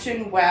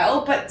rejection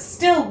well, but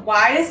still,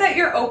 why is that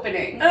your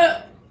opening?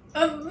 I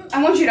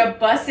want you to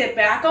bust it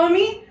back on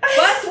me?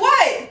 Bust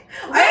what?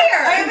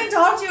 Where? I haven't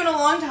talked to you in a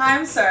long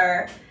time,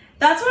 sir.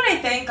 That's what I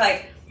think,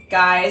 like,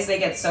 guys, they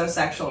get so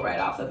sexual right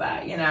off the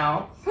bat, you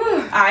know?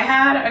 I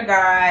had a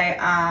guy,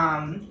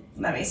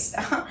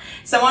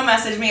 someone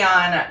messaged me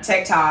on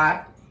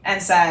TikTok and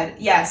said,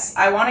 yes,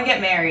 I want to get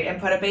married and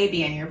put a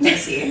baby in your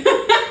pussy.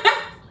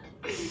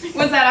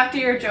 Was that after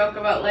your joke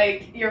about,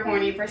 like, you're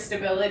horny for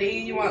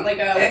stability? You want, like,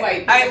 a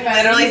white I baby?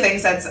 literally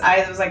think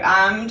I was like,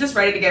 I'm just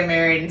ready to get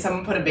married and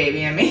someone put a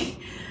baby in me.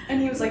 And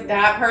he was like,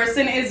 that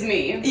person is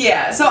me.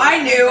 Yeah, so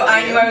I knew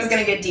I was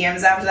gonna get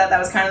DMs after that. That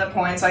was kind of the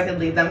point, so I could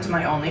lead them to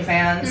my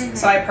OnlyFans. Mhm.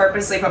 So I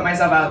purposely put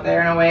myself out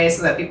there in a way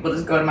so that people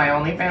just go to my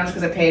OnlyFans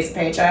because it pays a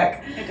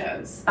paycheck. It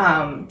does.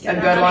 A Get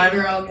that good money,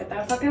 one. girl. Get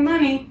that fucking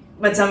money.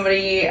 But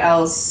somebody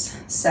else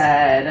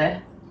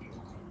said,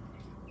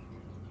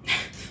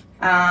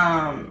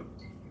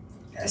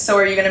 so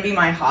are you gonna be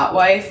my hot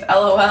wife?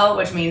 LOL,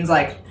 which means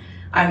like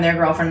I'm their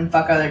girlfriend and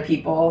fuck other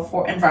people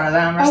in front of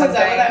them or Oh, something. is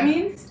that what that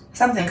means?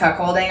 Something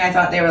cuckolding. I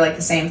thought they were like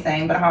the same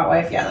thing, but hot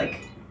wife, yeah,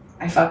 like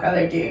I fuck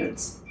other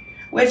dudes.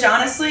 Which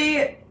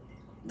honestly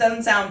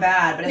doesn't sound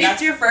bad, but if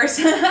that's your first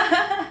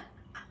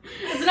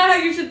It's not how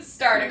you should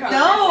start a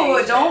conversation.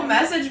 No, don't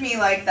message me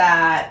like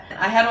that.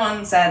 I had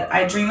one said,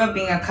 I dream of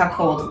being a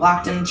cuckold,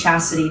 locked in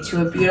chastity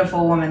to a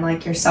beautiful woman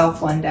like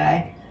yourself one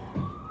day.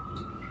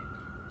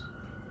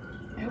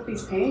 I hope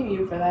he's paying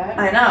you for that.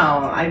 I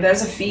know,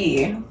 there's a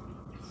fee.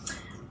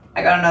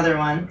 I got another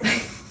one.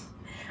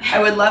 I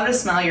would love to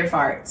smell your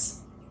farts.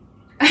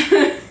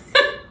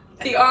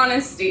 The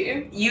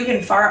honesty. You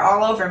can fart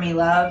all over me,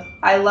 love.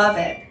 I love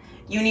it.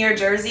 You near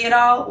Jersey at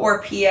all?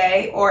 Or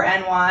PA? Or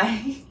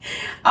NY?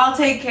 I'll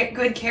take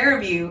good care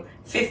of you.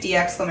 50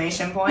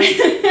 exclamation points.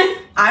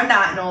 I'm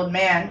not an old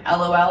man,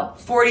 LOL.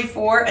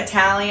 44,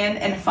 Italian,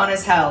 and fun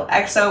as hell.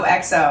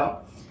 XOXO.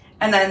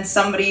 And then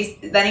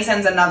then he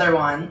sends another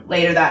one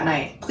later that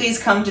night.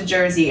 Please come to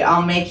Jersey.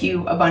 I'll make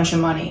you a bunch of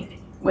money.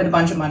 With a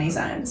bunch of money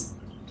signs.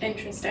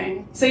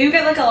 Interesting. So you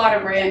get like a lot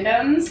of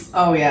randoms.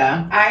 Oh,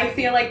 yeah. I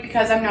feel like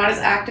because I'm not as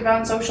active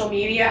on social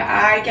media,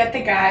 I get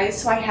the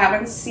guys who I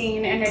haven't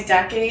seen in a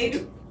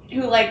decade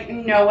who like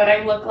know what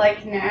I look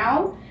like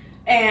now.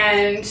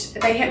 And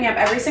they hit me up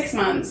every 6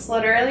 months,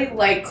 literally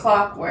like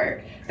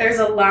clockwork. There's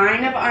a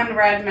line of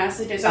unread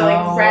messages or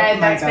like read my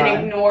that's been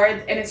God.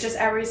 ignored, and it's just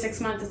every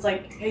 6 months. It's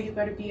like, hey, you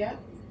got a BF?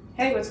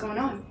 Hey, what's going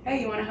on?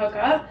 Hey, you want to hook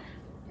up?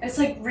 It's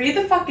like, read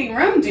the fucking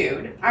room,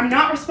 dude. I'm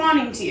not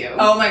responding to you.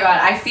 Oh my God.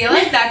 I feel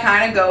like that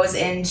kind of goes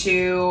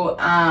into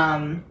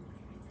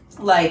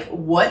like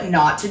what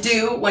not to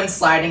do when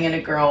sliding into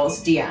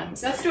girls'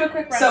 DMs. Let's do a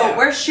quick rundown. So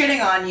we're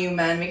shitting on you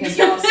men because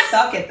y'all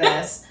suck at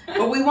this,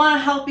 but we want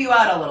to help you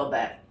out a little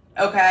bit,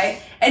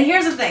 okay? And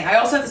here's the thing. I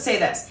also have to say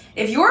this.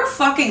 If you're a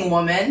fucking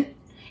woman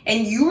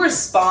and you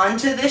respond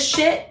to this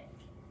shit,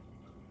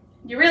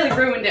 You really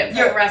ruined it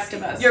for the rest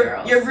of us,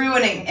 girls. you're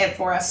ruining it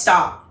for us.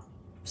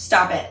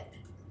 Stop it.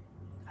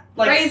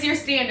 Like, raise your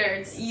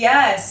standards.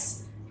 yes.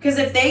 Because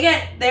if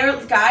their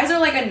guys are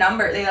like a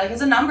number.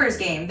 It's a numbers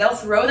game. They'll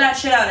throw that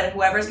shit out at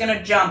whoever's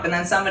gonna jump, and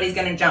then somebody's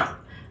gonna jump.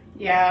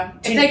 Yeah.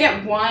 If they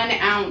get 1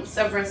 ounce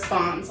of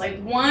response, like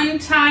one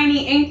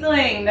tiny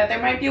inkling that there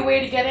might be a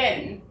way to get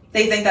in,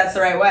 They think that's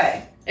the right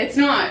way. it's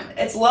not.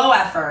 It's low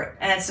effort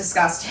and it's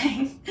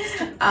disgusting.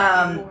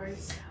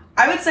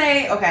 I would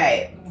say,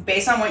 okay,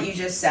 based on what you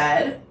just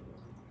said,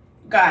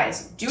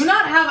 guys, do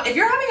not have, if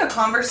you're having a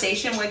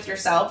conversation with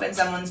yourself in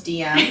someone's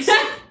DMs,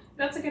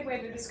 That's a good way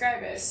to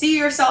describe it. see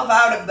yourself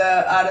out of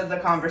the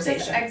Just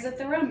conversation. exit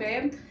the room,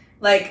 babe.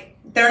 Like,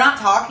 they're not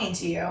talking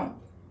to you.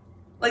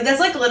 Like, that's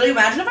like literally,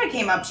 imagine if I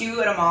came up to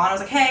you at a mall and I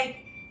was like, hey,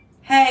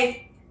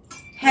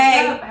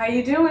 What's up? How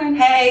you doing?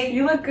 hey.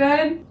 You look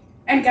good.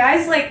 And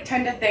guys like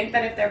tend to think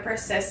that if they're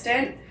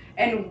persistent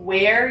and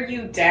wear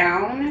you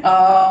down,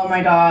 Oh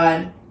my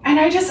god. and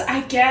I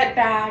get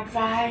bad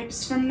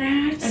vibes from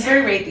that. It's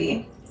very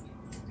rapey.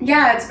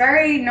 Yeah, it's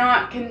very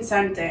not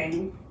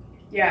consenting.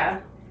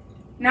 Yeah.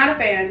 Not a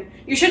fan.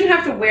 You shouldn't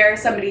have to wear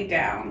somebody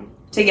down.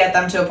 To get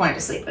them to a point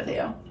to sleep with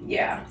you.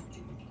 Yeah.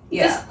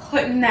 Yeah. Just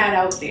putting that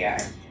out there.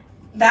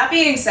 That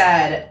being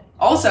said,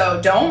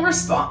 also don't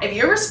respond if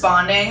you're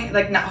responding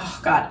like oh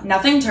god,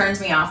 nothing turns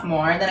me off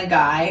more than a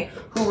guy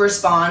who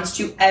responds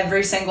to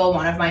every single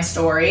one of my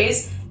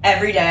stories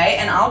every day,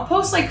 and I'll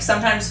post like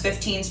sometimes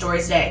 15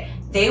 stories a day.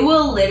 They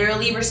will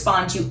literally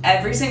respond to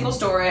every single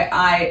story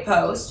I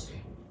post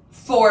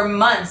for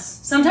months,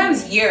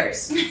 sometimes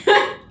years.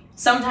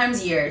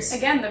 Sometimes years.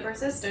 Again, the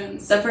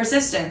persistence. The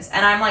persistence.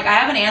 And I'm like, I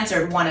haven't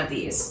answered one of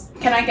these.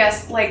 Can I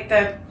guess like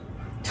the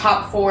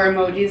top 4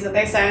 emojis that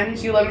they send?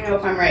 You let me know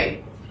if I'm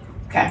right.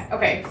 Okay.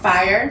 Okay,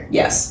 fire,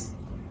 Yes.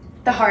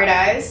 the hard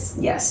eyes,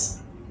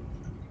 Yes.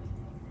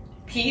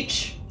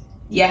 peach.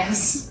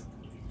 Yes.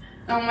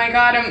 Oh my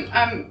god,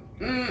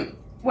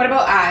 what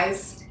about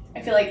eyes?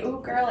 I feel like,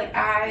 ooh, girl, like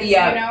eyes,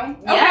 Yeah. you know?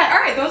 Yeah. Okay, all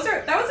right, that was a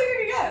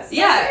good guess. That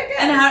Yeah. was a good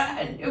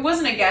And guess. it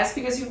wasn't a guess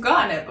because you've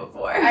gotten it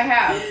before. I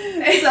have.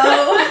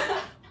 So,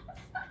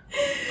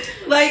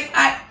 like,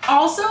 I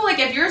also, like,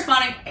 if you're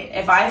responding,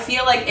 if I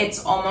feel like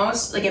it's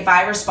almost, like, if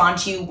I respond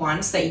to you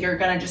once that you're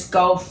gonna just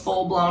go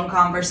full-blown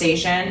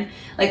conversation,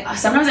 like,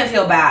 sometimes I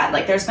feel bad.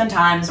 Like, there's been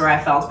times where I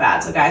felt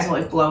bad, so guys will,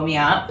 like, blow me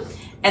up.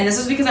 And this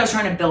is because I was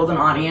trying to build an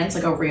audience,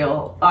 like, a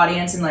real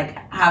audience, and, like,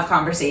 have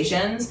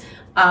conversations.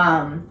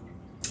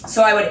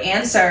 So I would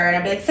answer, and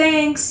I'd be like,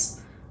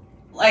 thanks.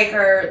 Like,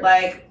 or,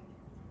 like,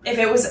 if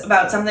it was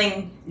about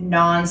something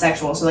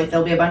non-sexual, so like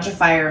there'll be a bunch of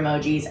fire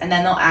emojis, and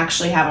then they'll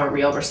actually have a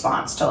real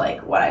response to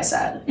like what I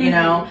said, you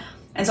know?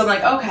 And so I'm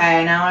like,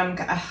 okay, now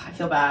I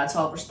feel bad, so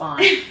I'll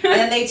respond. And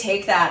then they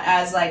take that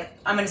as like,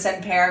 I'm gonna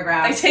send They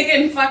paragraphs. take it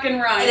and fucking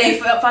run. And they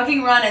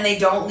fucking run, and they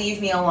don't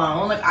leave me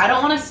alone. Like, I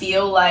don't want to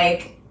feel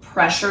like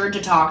pressured to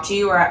talk to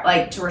you or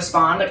like to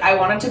respond. Like, I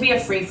want it to be a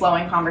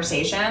free-flowing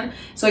conversation.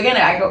 So again,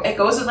 it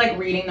goes with like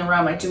reading the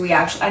room. Like, do we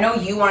actually, I know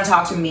you want to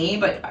talk to me,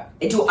 but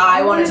do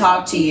I want to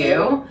talk to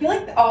you? I feel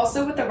like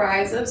also with the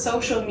rise of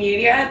social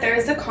media,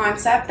 there's the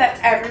concept that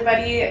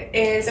everybody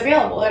is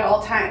available at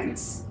all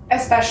times.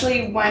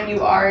 Especially when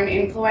you are an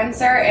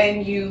influencer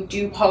and you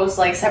do post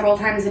like several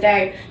times a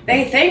day.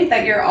 They think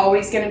that you're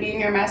always going to be in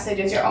your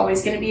messages, you're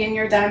always going to be in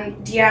your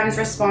DMs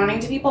responding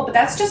to people, but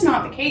that's just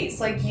not the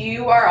case. Like,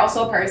 you are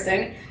also a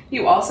person,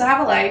 you also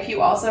have a life, you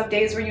also have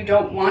days where you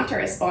don't want to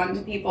respond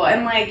to people.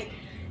 And like,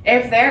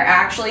 if they're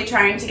actually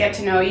trying to get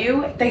to know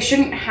you, they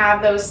shouldn't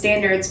have those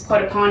standards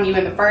put upon you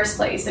in the first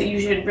place, that you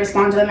should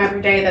respond to them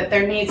every day, that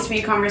there needs to be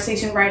a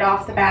conversation right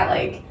off the bat.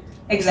 Like,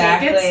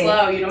 Exactly. take it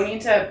slow. You don't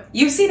need to.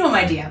 You've seen what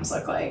my DMs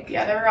look like.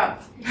 Yeah, they're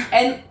rough.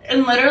 And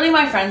literally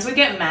my friends would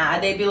get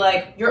mad. They'd be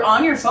like, you're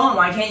on your phone,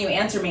 why can't you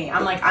answer me?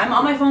 I'm like, I'm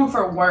on my phone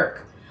for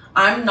work.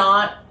 I'm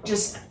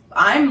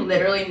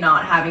literally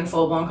not having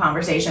full-blown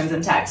conversations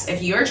in text.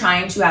 If you're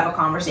trying to have a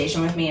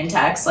conversation with me in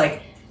text,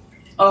 like,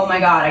 oh my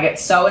god, I get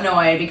so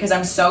annoyed because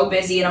I'm so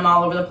busy and I'm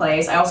all over the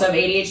place. I also have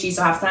ADHD,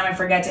 so half the time I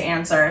forget to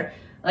answer.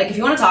 Like, if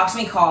you want to talk to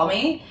me, call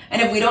me. And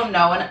if we don't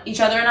know each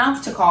other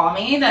enough to call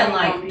me, then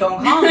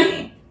don't call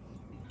me.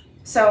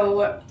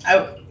 So,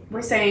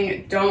 we're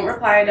saying don't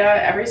reply to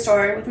every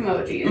story with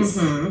emojis.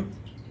 Mm-hmm.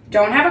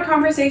 Don't have a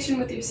conversation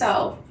with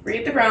yourself.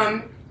 Read the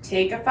room.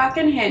 Take a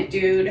fucking hint,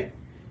 dude.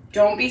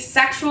 Don't be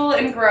sexual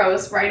and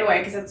gross right away,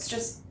 because it's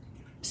just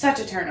such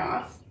a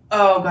turnoff.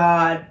 Oh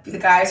god, the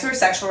guys who are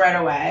sexual right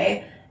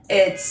away,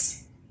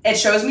 it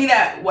shows me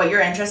that what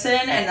you're interested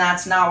in, and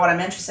that's not what I'm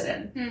interested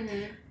in.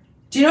 Mm-hmm.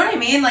 Do you know what I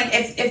mean? Like,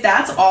 if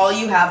that's all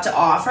you have to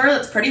offer,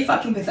 that's pretty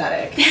fucking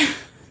pathetic.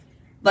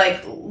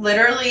 Like,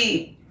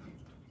 literally,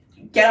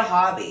 get a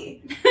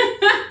hobby.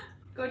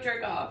 Go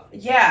jerk off.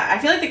 Yeah, I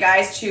feel like the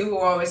guys, too, who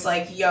are always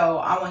like, yo,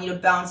 I want you to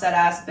bounce that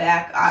ass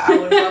back. I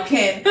would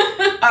fucking,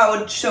 I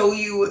would show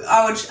you,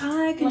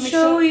 I can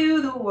show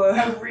you the world.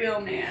 A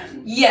real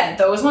man. Yeah,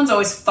 those ones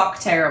always fuck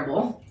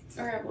terrible.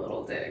 Or have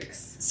little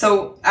dicks.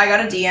 So, I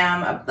got a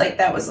DM, like,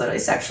 that was literally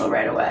sexual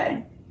right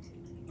away.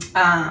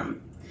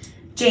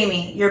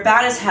 Jamie, you're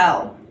bad as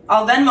hell.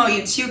 I'll Venmo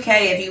you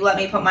 $2K if you let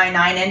me put my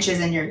 9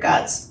 inches in your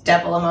guts.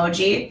 Devil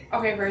emoji.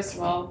 Okay, first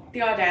of all,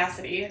 the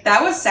audacity.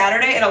 That was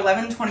Saturday at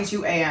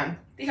 11:22 a.m.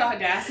 The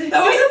audacity.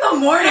 That was in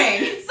the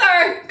morning.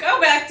 Sir, go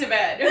back to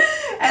bed.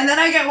 And then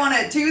I get one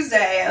at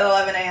Tuesday at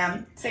 11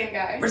 a.m. Same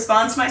guy.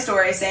 Response to my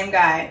story, same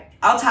guy.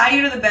 I'll tie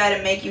you to the bed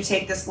and make you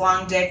take this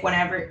long dick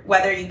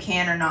whether you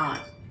can or not.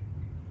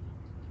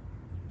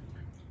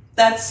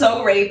 That's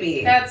so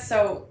rapey. That's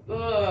so,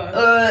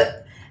 ugh.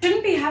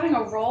 Shouldn't be having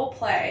having a role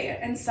play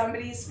in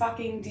somebody's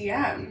fucking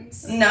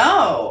DMs.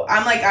 No.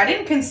 I'm like, I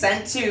didn't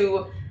consent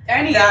to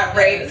Any that of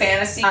rape this.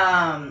 fantasy.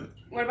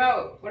 What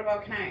about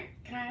can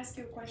I ask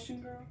you a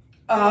question, girl?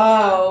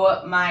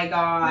 Oh my Let me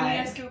god.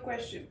 ask you a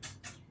question.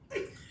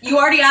 You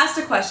already asked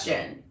a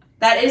question.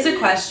 That is a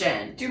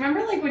question. Do you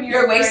remember like when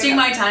You're wasting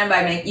my time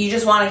by you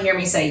just want to hear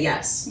me say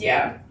yes.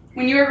 Yeah.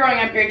 When you were growing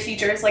up, your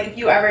teachers, like, if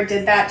you ever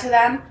did that to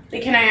them,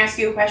 like, can I ask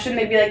you a question?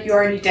 They'd be like, you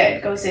already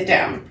did. Go sit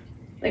down.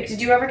 Like, did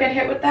you ever get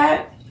hit with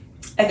that?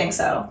 I think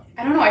so.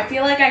 I don't know. I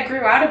feel like I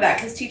grew out of that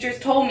because teachers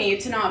told me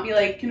to not be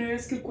like, can I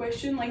ask you a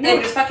question? Like, no,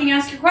 just fucking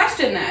ask your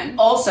question then.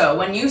 Also,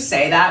 when you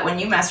say that, when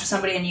you mess with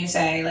somebody and you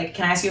say, like,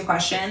 can I ask you a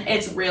question?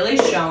 It's really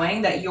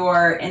showing that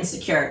you're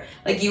insecure.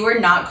 Like, you are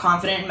not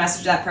confident in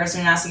messaging that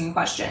person and asking a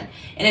question.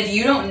 And if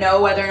you don't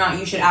know whether or not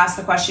you should ask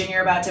the question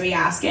you're about to be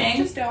asking,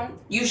 Just don't.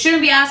 you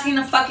shouldn't be asking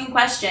the fucking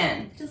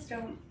question. Just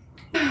don't.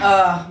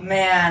 Oh,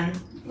 man.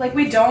 Like,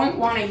 we don't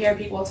want to hear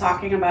people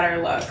talking about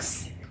our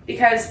looks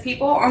because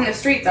people on the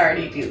streets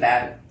already do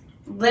that.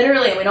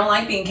 Literally, we don't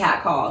like being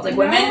catcalled. Like,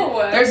 women,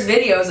 No. there's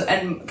videos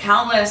and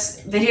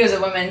countless videos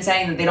of women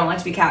saying that they don't like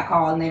to be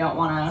catcalled and they don't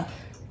want to,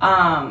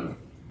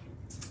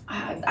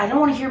 I don't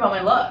want to hear about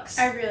my looks.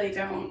 I really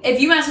don't. If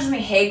you message me,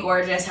 hey,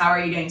 gorgeous, how are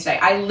you doing today?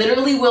 I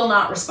literally will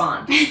not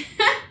respond.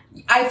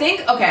 I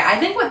think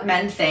what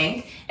men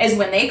think is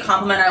when they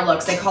compliment our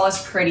looks, they call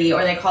us pretty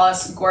or they call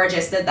us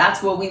gorgeous,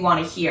 that's what we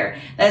want to hear.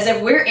 That is,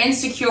 if we're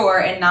insecure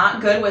and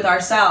not good with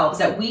ourselves,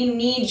 that we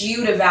need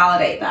you to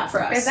validate that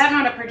for us. Is that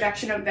not a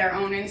projection of their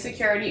own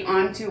insecurity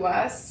onto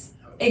us?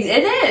 It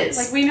is.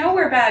 Like, we know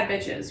we're bad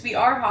bitches. We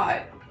are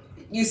hot.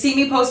 You see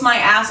me post my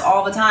ass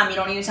all the time. You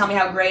don't need to tell me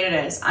how great it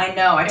is. I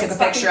know. I took It's a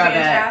picture of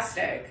fucking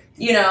fantastic. it.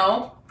 You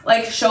know?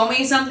 Like, show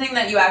me something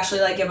that you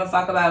actually, like, give a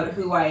fuck about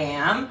who I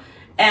am.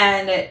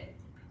 And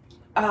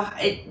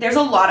there's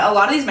a lot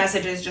of these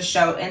messages just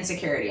show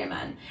insecurity in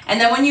men. And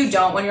then when you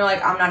don't, when you're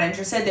like, I'm not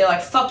interested, they're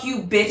like, fuck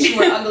you, bitch, you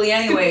were ugly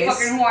anyways.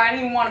 Fucking whore, I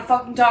didn't even want to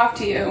fucking talk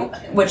to you.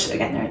 Which,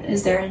 again, there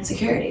is their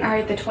insecurity.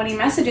 Alright, the 20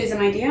 messages in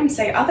my DM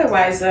say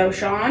otherwise, though,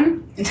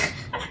 Sean.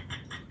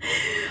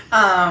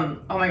 Oh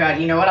my god,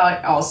 you know what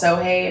I also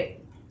hate?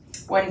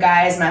 When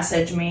guys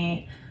message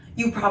me,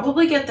 you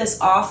probably get this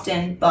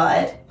often,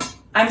 but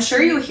I'm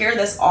sure you hear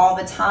this all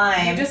the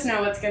time. You just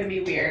know it's gonna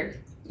be weird.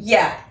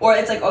 Yeah, or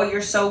it's like, oh,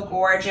 you're so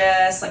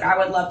gorgeous, like, I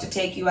would love to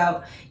take you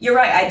out. You're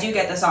right, I do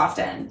get this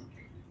often.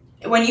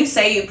 When you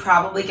say you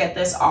probably get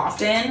this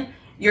often,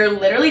 you're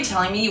literally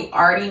telling me you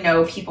already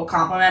know people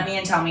compliment me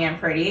and tell me I'm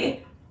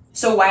pretty.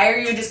 So why are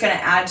you just gonna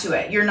add to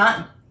it? You're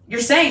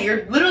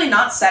literally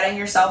not setting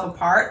yourself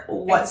apart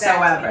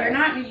whatsoever. Exactly. You're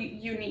not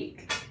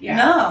unique. Yeah.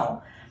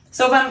 No.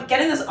 So if I'm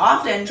getting this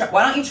often,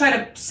 why don't you try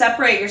to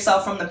separate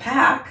yourself from the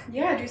pack?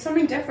 Yeah, do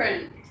something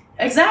different.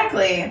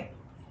 Exactly.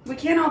 We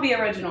can't all be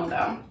original,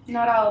 though.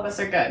 Not all of us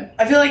are good.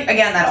 I feel like,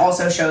 again, that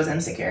also shows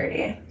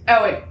insecurity.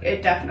 Oh,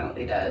 it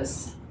definitely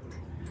does.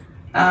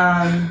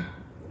 Um,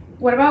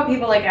 What about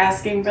people, like,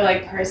 asking for,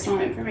 like, personal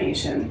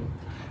information?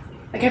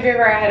 Like, have you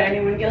ever had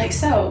anyone be like,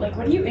 so, like,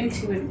 what are you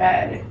into in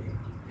bed?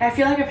 I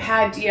feel like I've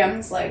had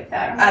DMs like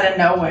that. I'm out like, of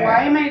nowhere.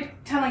 why am I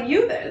telling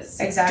you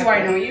this? Exactly. Do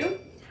I know you?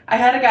 I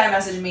had a guy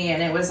message me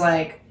and it was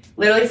like,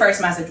 literally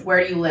first message,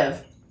 where do you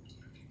live?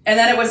 And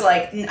then it was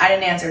like, I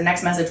didn't answer.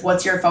 Next message,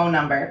 what's your phone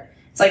number?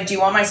 It's like, do you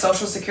want my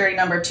social security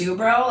number too,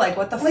 bro? Like,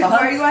 what the Like, fuck?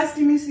 why are you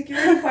asking me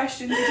security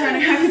questions? You're trying to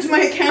hack into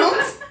my account?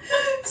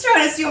 He's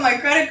trying to steal my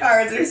credit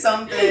cards or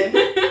something.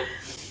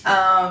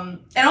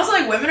 And also,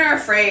 like, women are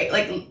afraid,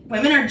 like,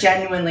 women are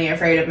genuinely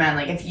afraid of men.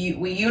 Like, if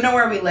you know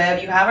where we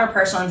live, you have our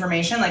personal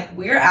information, like,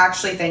 we're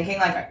actually thinking,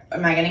 like,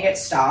 am I gonna get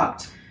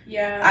stalked?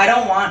 Yeah. I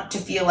don't want to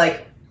feel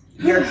like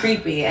you're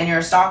creepy and you're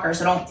a stalker,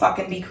 so don't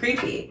fucking be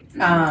creepy.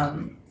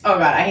 Oh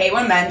god, I hate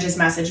when men just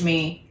message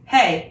me,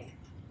 hey.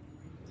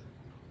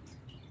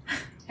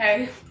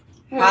 Hey.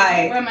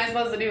 Hi. What am I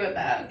supposed to do with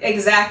that?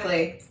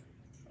 Exactly.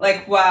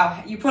 Like,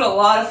 wow, you put a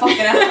lot of fucking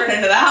effort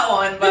into that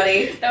one,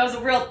 buddy. That was a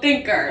real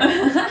thinker.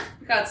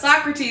 We got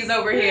Socrates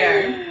over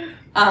here.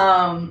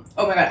 Oh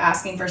my god,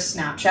 asking for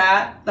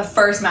Snapchat. The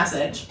first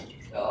message.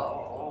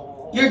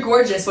 Oh. You're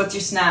gorgeous, what's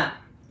your snap?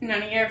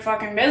 None of your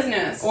fucking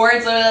business. Or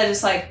it's literally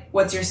just like,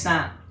 what's your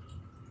snap?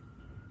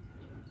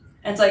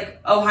 And it's like,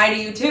 oh, hi to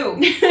you too.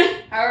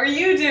 How are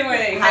you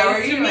doing? How nice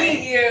are you to doing?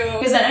 meet you.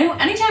 Because then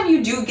anytime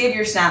you do give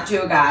your snap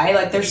to a guy,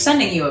 like, they're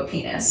sending you a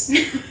penis.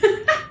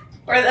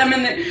 Or do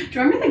you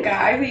remember the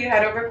guy who you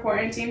had over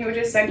quarantine who would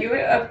just send you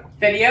a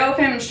video of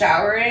him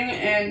showering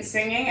and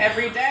singing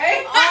every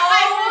day?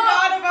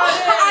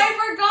 I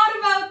forgot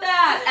about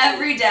that.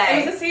 Every day.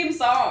 It was the same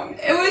song.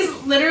 It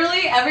was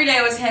literally every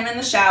day was him in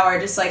the shower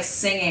just like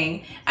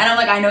singing. And I'm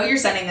like, I know you're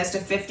sending this to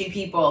 50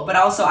 people, but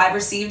also I've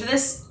received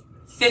this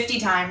 50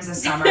 times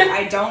this summer.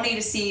 I don't need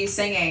to see you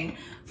singing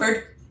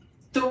for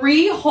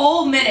 3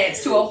 whole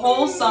minutes to a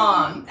whole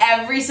song.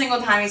 Every single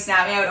time he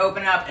snapped me, I would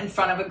open it up in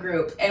front of a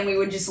group and we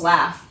would just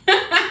laugh.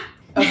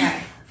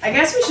 Okay. I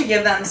guess we should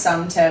give them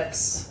some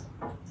tips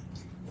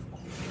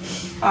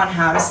on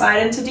how to slide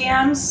into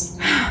DMs.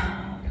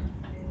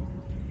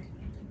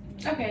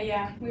 Okay,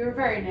 yeah. We were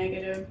very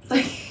negative.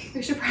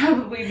 We should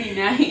probably be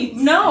nice.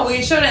 No,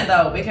 we shouldn't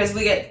though, because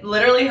we get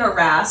literally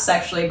harassed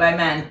sexually by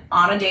men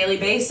on a daily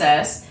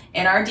basis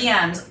in our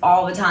DMs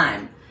all the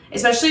time.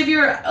 Especially if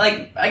you're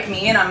like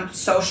me and I'm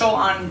social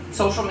on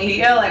social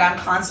media, like I'm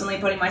constantly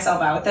putting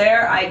myself out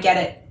there, I get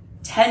it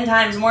 10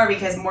 times more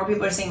because more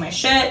people are seeing my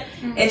shit.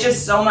 Mm-hmm. It's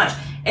just so much.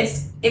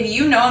 It's if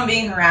you know I'm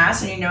being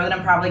harassed and you know that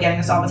I'm probably getting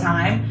this all the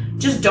time,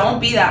 just don't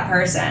be that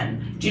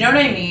person. Do you know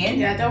what I mean?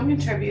 Yeah, don't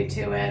contribute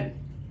to it.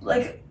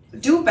 Like,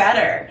 do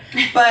better.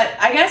 But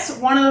I guess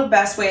one of the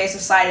best ways to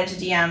slide into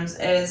DMs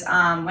is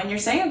when you're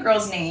saying a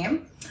girl's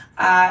name,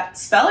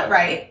 spell it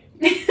right.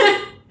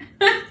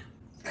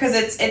 Because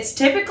it's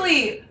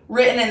typically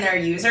written in their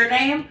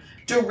username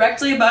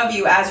directly above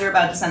you as you're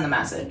about to send the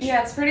message.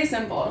 Yeah, it's pretty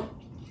simple.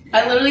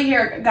 I literally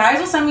hear guys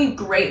will send me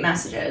great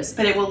messages,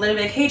 but it will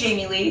literally be like, hey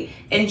Jamie Lee,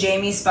 and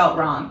Jamie spelt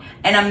wrong.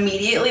 And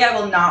immediately I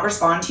will not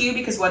respond to you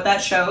because what that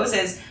shows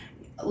is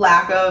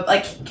lack of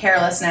like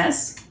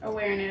carelessness.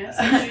 Awareness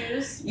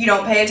issues. You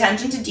don't pay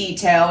attention to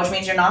detail, which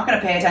means you're not going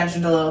to pay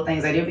attention to the little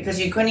things I do because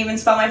you couldn't even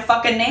spell my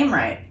fucking name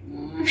right.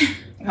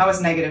 I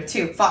was negative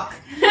too. Fuck.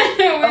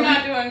 We're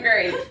not doing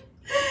great.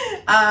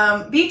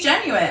 Be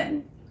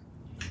genuine.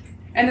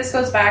 And this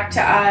goes back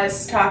to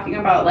us talking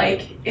about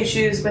like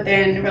issues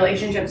within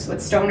relationships with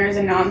stoners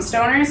and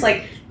non-stoners.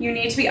 Like you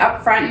need to be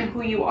upfront in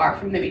who you are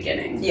from the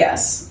beginning.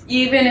 Yes.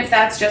 Even if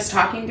that's just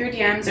talking through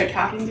DMs or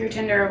talking through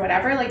Tinder or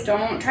whatever, like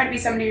don't try to be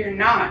somebody you're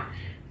not.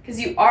 Because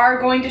you are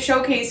going to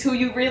showcase who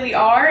you really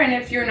are, and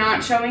if you're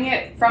not showing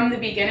it from the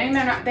beginning,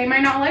 they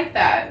might not like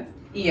that.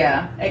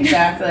 Yeah,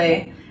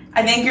 exactly.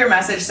 I think your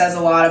message says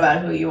a lot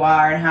about who you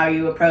are and how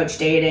you approach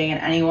dating,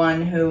 and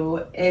anyone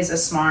who is a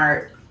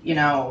smart,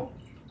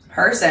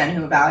 person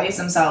who values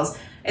themselves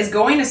is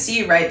going to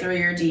see right through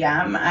your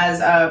DM as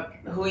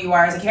who you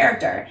are as a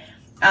character.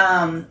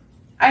 I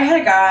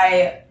had a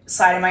guy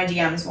slide in my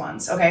DMs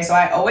once. Okay, so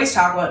I always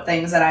talk about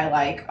things that I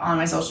like on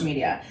my social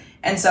media.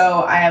 And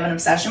so I have an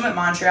obsession with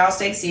Montreal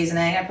steak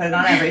seasoning. I put it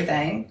on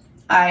everything.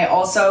 I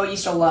also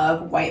used to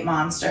love White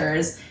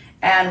Monsters.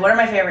 And what are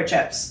my favorite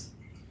chips?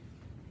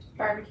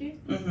 Barbecue?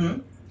 Mm-hmm.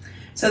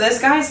 So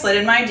this guy slid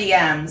in my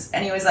DMs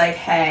and he was like,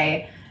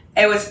 hey,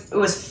 it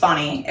was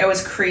funny. It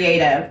was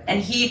creative. And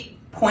he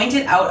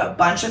pointed out a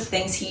bunch of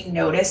things he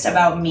noticed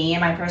about me and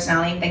my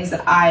personality and things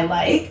that I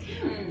like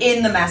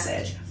in the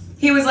message.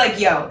 He was like,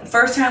 yo, the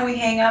first time we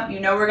hang up,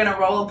 we're going to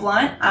roll a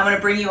blunt. I'm going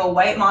to bring you a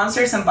White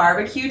Monster, some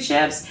barbecue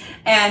chips,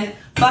 and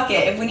fuck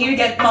it. If we need to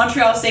get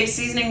Montreal steak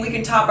seasoning, we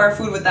can top our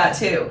food with that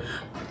too.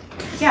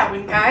 Yeah,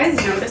 when guys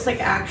notice like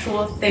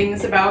actual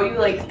things about you,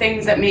 like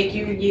things that make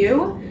you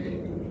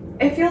you,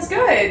 it feels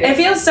good. It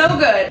feels so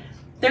good.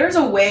 There's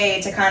a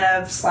way to kind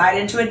of slide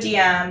into a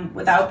DM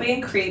without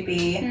being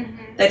creepy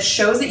that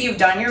shows that you've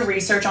done your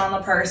research on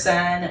the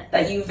person,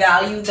 that you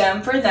value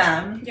them for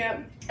them.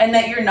 Yep. And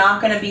that you're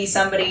not going to be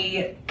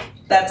somebody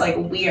that's like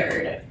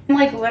weird.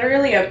 Like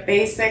literally a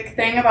basic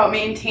thing about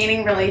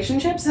maintaining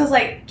relationships is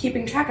like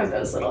keeping track of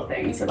those little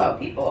things about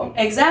people.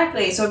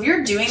 Exactly. So if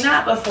you're doing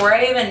that before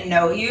I even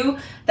know you,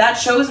 that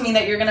shows me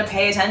that you're going to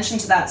pay attention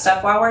to that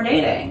stuff while we're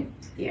dating.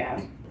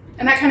 Yeah.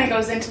 And that kind of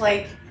goes into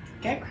like,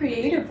 get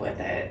creative with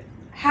it.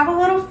 Have a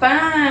little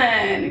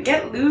fun.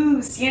 Get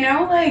loose,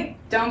 like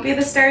don't be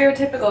the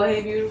stereotypical,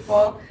 hey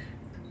beautiful.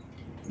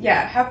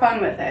 Yeah, have fun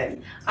with it.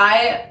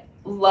 I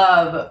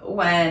love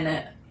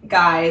when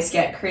guys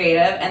get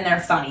creative and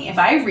they're funny. If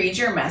I read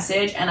your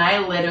message and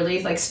I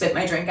literally like spit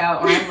my drink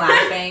out or I'm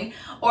laughing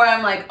or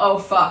I'm like, oh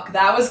fuck,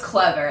 that was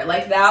clever.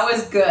 Like that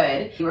was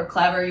good. You were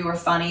clever, you were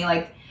funny.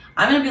 Like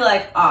I'm gonna be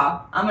like,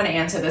 I'm gonna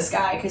answer this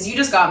guy because you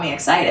just got me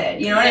excited.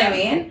 You know what I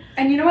mean?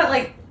 And you know what,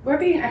 like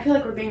I feel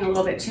like we're being a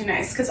little bit too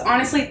nice because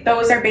honestly,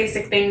 those are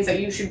basic things that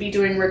you should be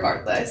doing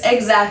regardless.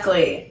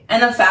 Exactly.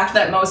 And the fact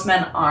that most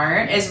men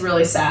aren't is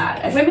really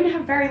sad. Women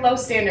have very low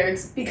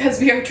standards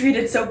because we are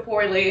treated so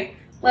poorly.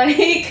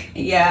 Like,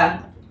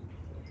 yeah.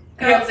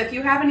 Girls, if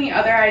you have any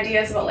other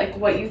ideas about like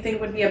what you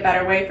think would be a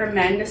better way for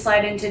men to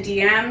slide into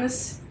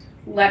DMs,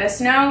 let us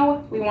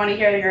know. We want to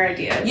hear your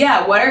ideas.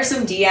 Yeah, what are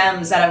some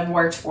DMs that have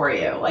worked for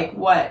you? Like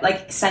what?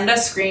 Like send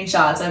us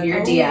screenshots of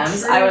your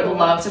DMs. True. I would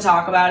love to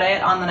talk about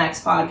it on the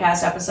next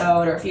podcast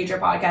episode or future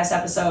podcast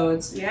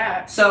episodes.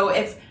 Yeah. So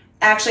if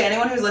actually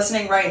anyone who's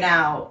listening right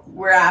now,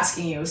 we're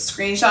asking you,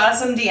 screenshot us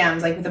some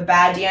DMs, like the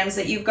bad DMs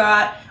that you've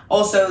got.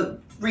 Also,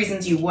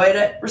 reasons you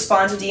would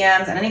respond to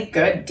DMs and any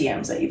good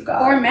DMs that you've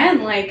got. Or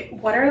men, like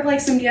what are like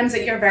some DMs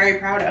that you're very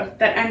proud of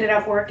that ended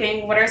up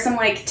working? What are some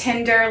like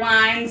Tinder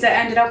lines that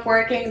ended up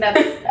working that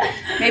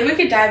maybe we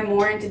could dive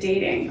more into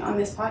dating on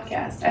this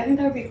podcast? I think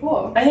that would be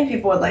cool. I think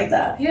people would like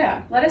that.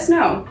 Yeah, let us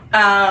know.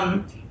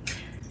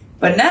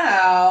 But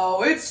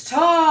now it's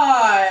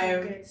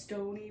time Get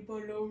Stony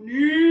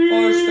Baloney.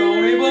 for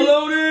Stony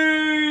Baloney.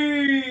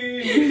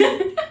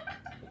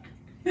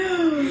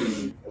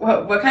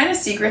 What kind of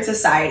secret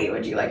society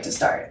would you like to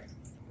start?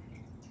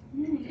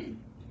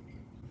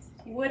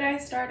 Would I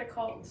start a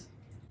cult?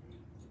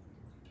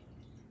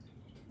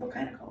 What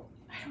kind of cult?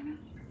 I don't know.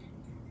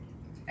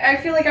 I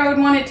feel like I would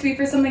want it to be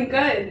for something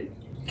good.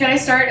 Can I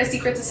start a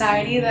secret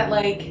society that,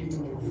 like,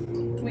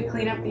 we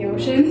clean up the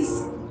oceans?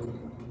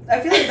 I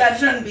feel like that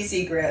shouldn't be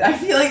secret. I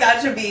feel like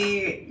that should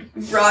be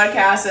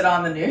broadcasted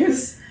on the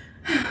news.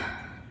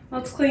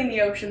 Let's clean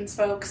the oceans,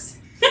 folks.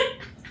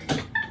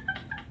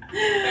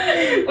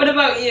 What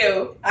about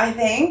you? I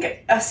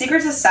think a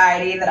secret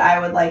society that I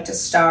would like to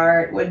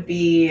start would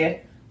be,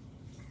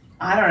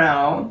 I don't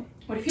know.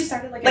 What if you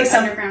started, like Like an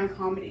some- underground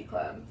comedy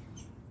club?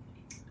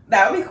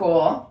 That would be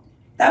cool.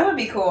 That would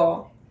be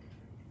cool.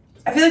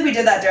 I feel like we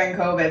did that during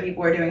COVID.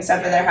 People were doing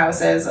stuff in their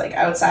houses, like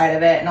outside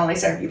of it, and only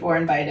certain people were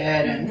invited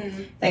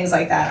and things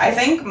like that. I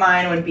think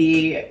mine would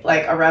be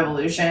like a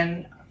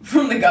revolution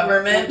from the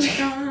government.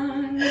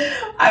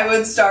 I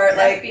would start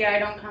like, FBI,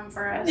 don't come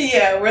for us.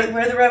 yeah, we're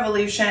the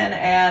revolution,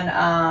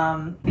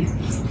 and we're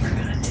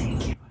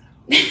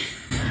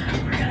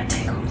gonna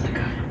take over the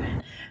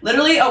government.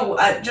 Literally,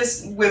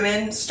 just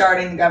women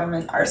starting the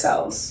government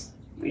ourselves.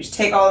 We just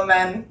take all the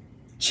men,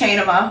 chain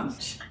them up.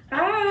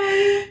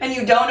 Bye. And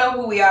you don't know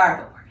who we are,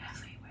 but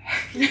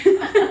we're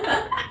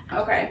everywhere.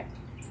 Okay.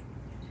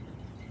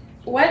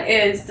 What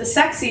is the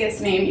sexiest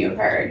name you've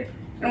heard?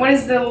 And what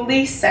is the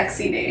least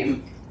sexy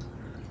name?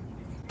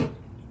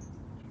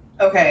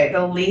 Okay,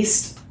 the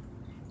least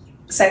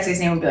sexiest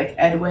name would be like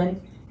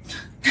Edwin.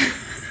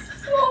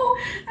 Oh,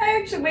 I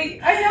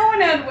know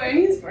an Edwin.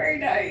 He's very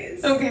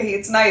nice. Okay,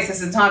 it's nice.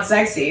 It's not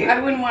sexy. I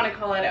wouldn't want to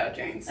call it out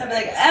during I'd sex. be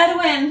like,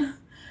 Edwin.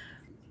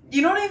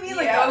 You know what I mean?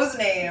 Like Yeah. those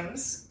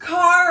names.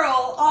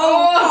 Carl.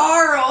 Oh,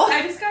 Carl.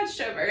 I just got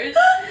shivers.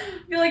 I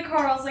feel like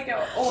Carl's like an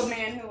old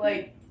man who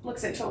like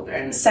looks at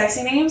children.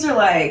 Sexy names are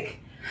like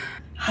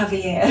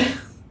Javier.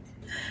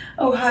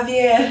 Oh,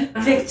 Javier.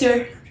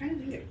 Victor. I'm trying to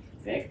think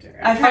of Victor.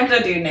 I fucked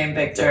a dude named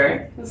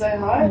Victor. Was that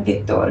hot?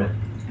 Victor.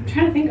 I'm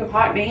trying to think of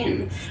hot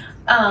names.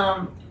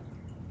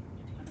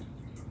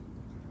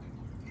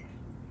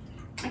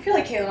 I feel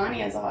like Kaylani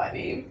has a hot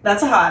name.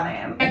 That's a hot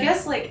name. I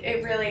guess like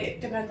it really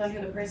depends on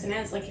who the person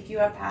is. Like if you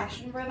have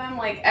passion for them,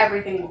 like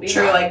everything will be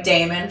True, hot. like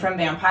Damon from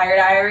Vampire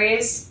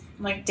Diaries.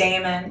 I'm like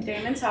Damon.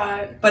 Damon's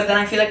hot. But then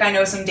I feel like I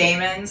know some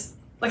Damons.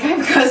 Like I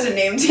have a cousin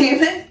named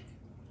Damon.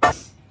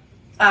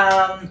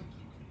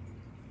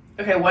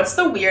 Okay, what's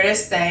the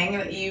weirdest thing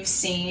that you've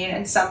seen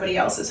in somebody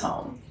else's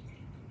home?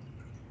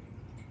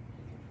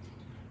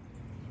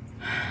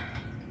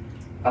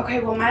 Okay,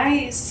 well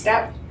my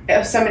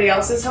somebody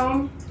else's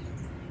home.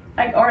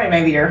 Like, or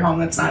maybe your home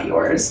that's not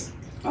yours.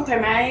 Okay,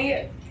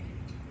 my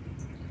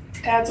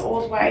dad's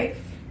old wife,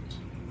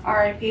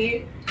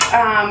 R.I.P.,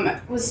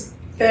 was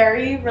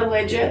very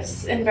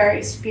religious and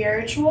very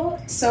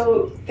spiritual.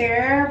 So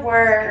there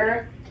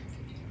were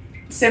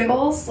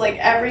symbols like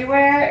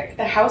everywhere.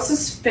 The house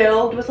was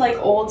filled with like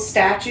old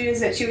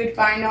statues that you would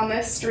find on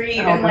the street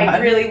and like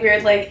God. really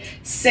weird like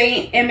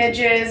saint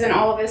images and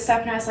all of this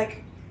stuff. And I was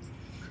like,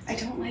 I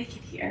don't like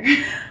it here.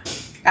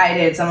 I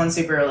did. Someone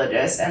super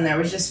religious, and there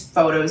was just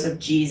photos of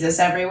Jesus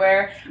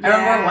everywhere. I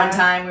remember one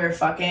time we were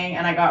fucking,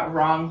 and I got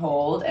wrong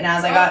hold. And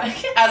as I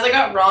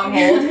got wrong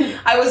hold,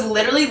 I was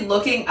literally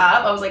looking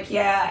up. I was like,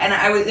 yeah, and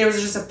there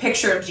was just a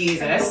picture of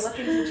Jesus. Look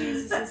into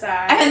Jesus'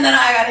 eyes. And then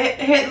I got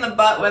hit in the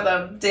butt with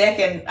a dick,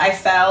 and I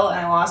fell,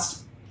 and I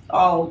lost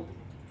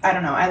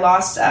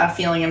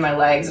feeling in my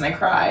legs, and I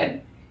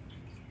cried.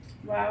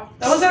 Wow.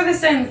 Those are the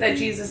sins that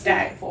Jesus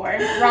died for.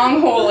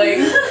 Wrong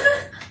holing.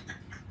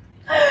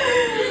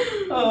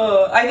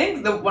 Oh, I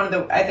think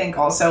I think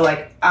also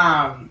like,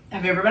 have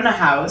you ever been in a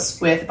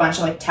house with a bunch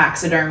of like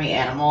taxidermy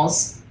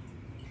animals?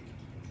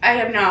 I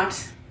have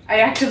not. I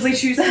actively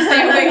choose to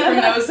stay away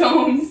from those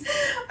homes.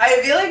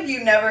 I feel like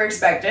you never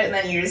expect it, and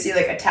then you just see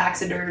like a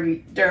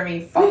taxidermy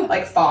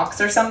like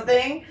fox or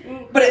something,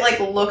 but it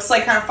like looks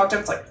like kind of fucked up.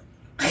 It's like,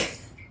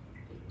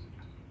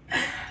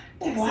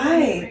 That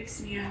why?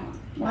 freaks me out.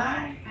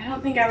 Why? I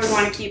don't think I would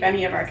want to keep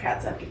any of our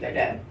cats after they're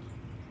dead.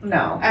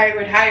 No. I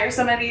would hire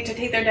somebody to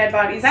take their dead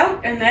bodies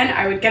out, and then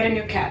I would get a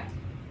new cat.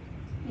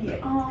 Yeah.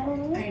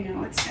 Oh, I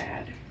know, it's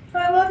sad.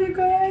 I love you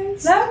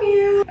guys. Love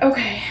you.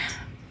 Okay.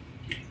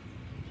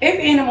 If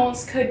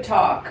animals could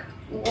talk,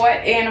 what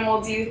animal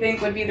do you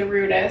think would be the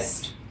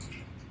rudest?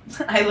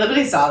 I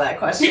literally saw that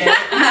question.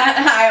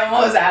 I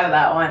almost added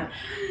that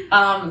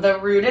one. The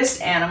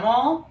rudest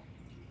animal.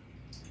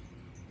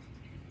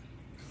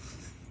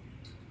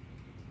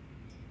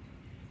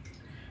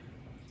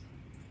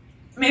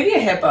 Maybe a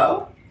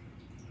hippo.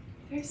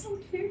 They're so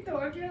cute though.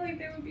 I feel like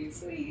they would be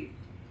sweet.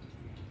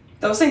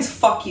 Those things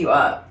fuck you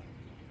up.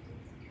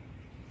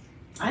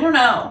 I don't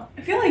know.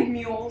 I feel like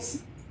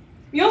mules.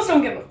 Mules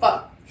don't give a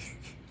fuck.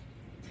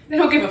 They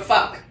don't give a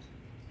fuck.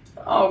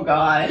 Oh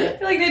god. I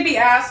feel like they'd be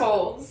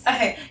assholes.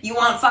 Hey, you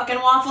want fucking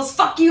waffles?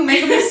 Fuck you,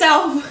 make them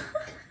yourself.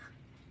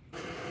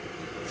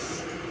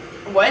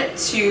 What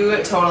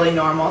two totally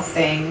normal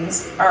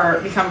things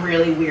become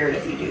really weird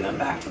if you do them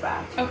back to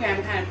back? Okay,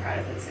 I'm kind of proud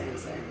of this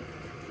answer.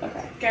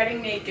 Okay.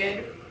 Getting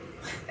naked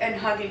and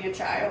hugging a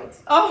child.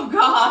 Oh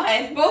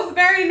god. Both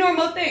very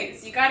normal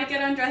things. You gotta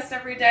get undressed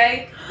every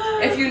day.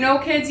 If you know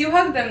kids, you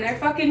hug them. They're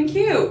fucking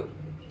cute.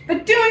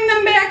 But doing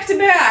them back to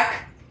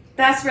back,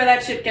 that's where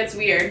that shit gets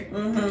weird.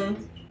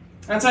 Mm-hmm.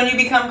 That's when you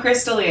become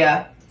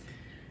Crystalia.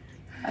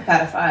 A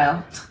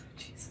pedophile.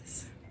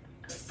 Jesus.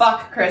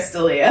 Fuck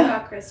Crystalia.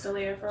 Fuck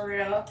Crystalia for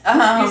real.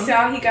 You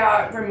saw he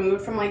got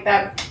removed from like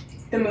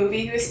the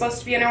movie he was supposed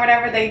to be in or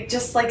whatever. They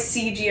just like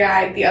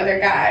CGI'd the other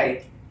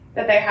guy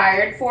that they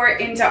hired for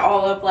it into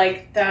all of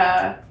like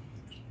the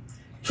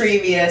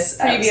previous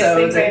things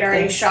they'd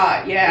already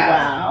shot. Yeah.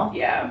 Wow.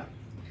 Yeah.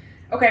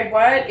 Okay,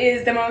 what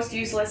is the most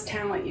useless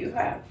talent you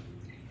have?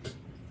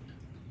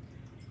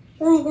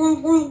 But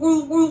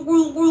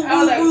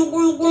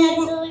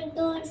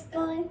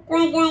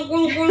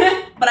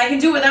I can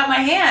do it without my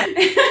hand.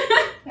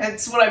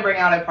 That's what I bring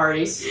out at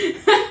parties.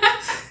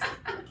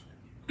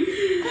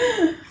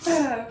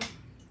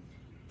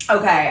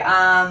 Okay,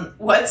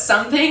 what's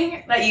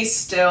something that you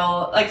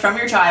still, like from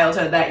your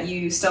childhood, that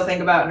you still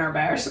think about and are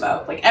embarrassed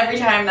about? Like every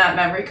time that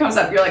memory comes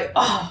up, you're like,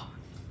 oh.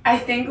 I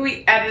think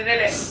we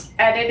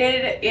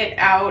edited it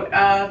out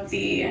of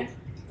the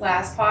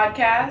last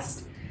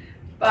podcast,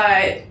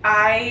 but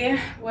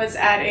I was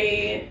at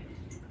a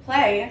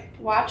play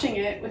watching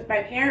it with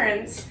my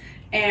parents,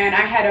 and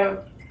I had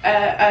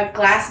a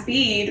glass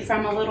bead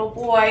from a little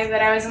boy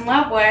that I was in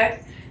love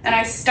with, and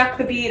I stuck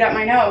the bead up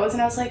my nose,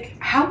 and I was like,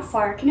 how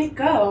far can it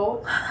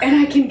go? And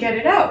I can get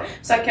it out.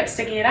 So I kept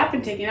sticking it up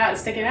and taking it out,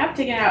 sticking it up,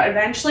 taking it out.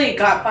 Eventually, it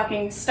got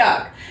fucking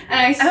stuck. And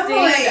I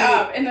stayed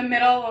up in the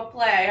middle of a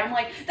play. I'm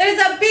like, there's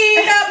a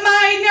bead up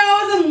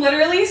my nose! I'm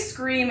literally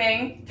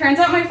screaming. Turns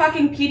out my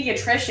fucking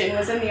pediatrician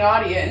was in the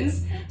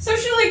audience. So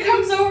she like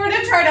comes over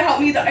to try to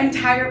help me. The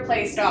entire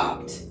play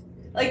stopped.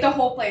 Like, the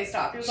whole play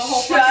stopped. It was a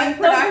whole fucking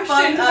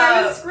production because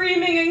I was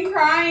screaming and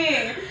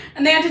crying.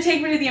 And they had to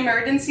take me to the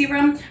emergency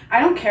room. I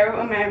don't care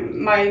what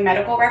my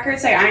medical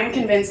records say. I'm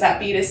convinced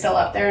that bead is still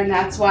up there, and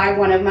that's why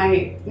one of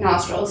my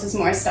nostrils is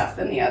more stuffed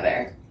than the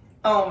other.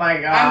 Oh my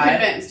god. I'm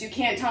convinced. You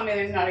can't tell me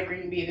there's not a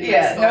green bead in this.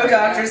 Yeah, no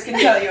doctors can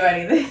tell you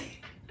anything.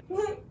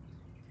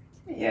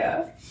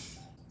 Yeah.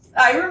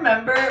 I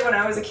remember when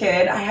I was a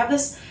kid,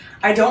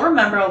 I don't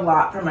remember a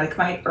lot from like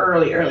my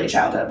early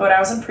childhood, but when I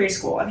was in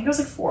preschool, I think I was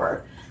like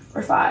 4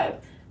 or 5.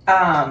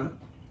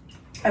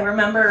 I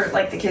remember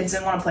like the kids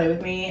didn't want to play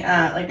with me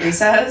at like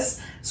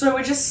recess, so I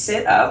would just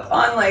sit up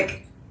on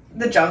like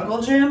the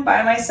jungle gym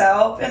by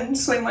myself and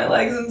swing my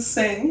legs and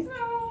sing.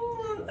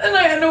 And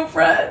I had no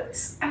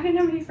friends. I didn't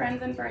have any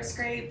friends in first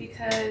grade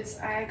because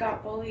I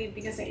got bullied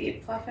because I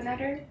ate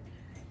Fluffernutter.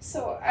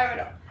 So I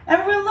would.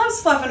 Everyone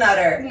loves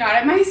Fluffernutter. Not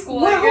at my school.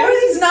 Who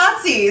are these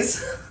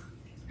Nazis?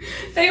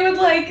 They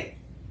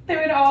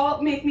would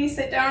all make me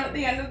sit down at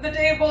the end of the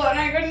table, and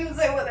I couldn't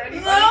sit with anybody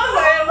because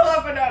I had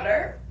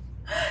Fluffernutter.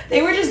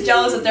 They were just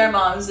jealous that their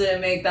moms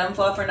didn't make them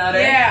Fluffernutter.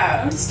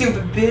 Yeah.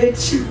 Stupid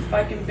bitch.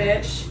 Fucking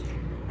bitch.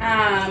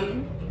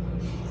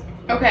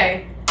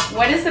 Okay.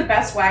 What is the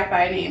best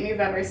Wi-Fi name you've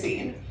ever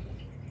seen?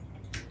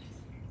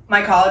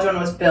 My college one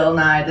was Bill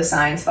Nye the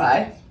Science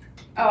Spy.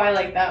 Oh, I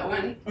like that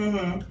one.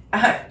 Mm-hmm.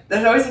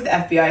 There's always like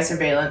the FBI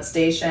surveillance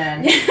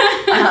station.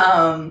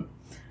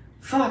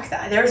 Fuck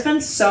that. There's been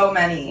so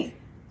many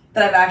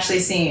that I've actually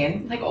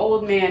seen. Like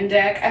Old Man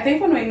Dick. I think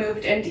when we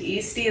moved into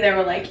Eastie, they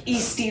were like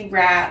Eastie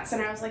Rats,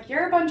 and I was like,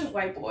 you're a bunch of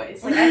white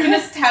boys. Like, I can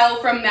just tell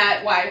from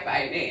that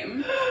Wi-Fi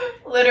name.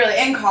 Literally.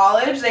 In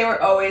college, they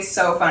were always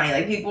so funny.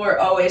 Like, people were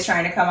always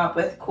trying to come up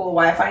with cool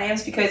Wi-Fi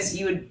names because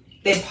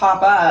they'd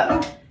pop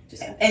up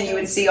and you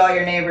would see all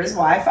your neighbors'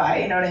 Wi-Fi,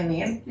 you know what I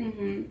mean?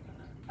 Mm-hmm.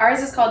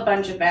 Ours is called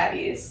Bunch of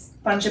Baddies.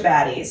 Bunch of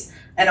baddies.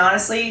 And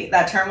honestly,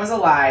 that term was a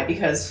lie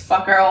because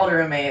fuck our old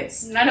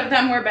roommates. None of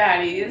them were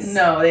baddies.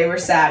 No, they were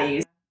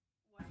saddies.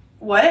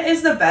 What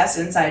is the best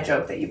inside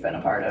joke that you've been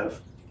a part of?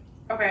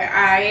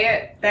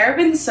 Okay, there have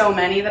been so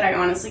many that I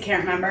honestly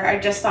can't remember. I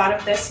just thought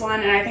of this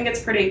one, and I think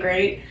it's pretty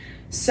great.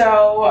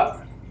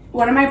 So,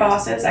 one of my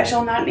bosses, I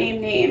shall not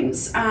name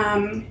names,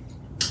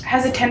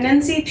 has a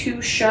tendency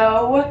to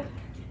show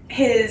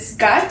his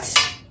gut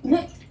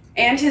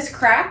and his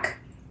crack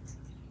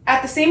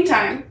at the same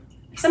time.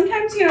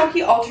 Sometimes,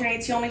 he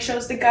alternates. He only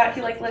shows the gut.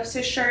 He, lifts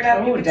his shirt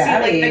up. Oh,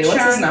 daddy.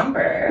 What's his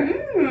number?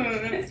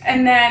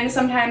 And then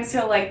sometimes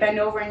he'll, bend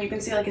over and you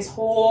can see, his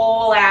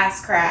whole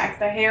ass crack.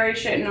 The hairy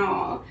shit and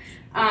all.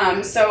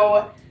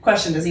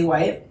 Question, does he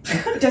wipe?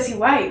 Does he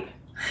wipe?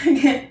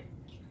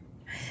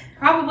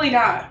 Probably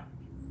not.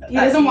 He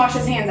doesn't wash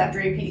his hands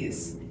after he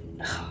pees.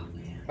 Oh,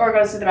 man. Or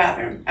goes to the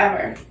bathroom,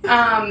 ever.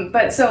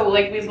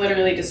 We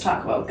literally just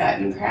talk about gut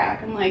and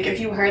crack. And, if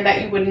you heard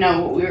that, you would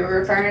know what we were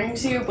referring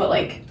to.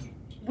 But,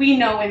 we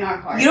know in our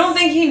hearts. You don't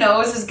think he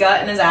knows his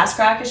gut and his ass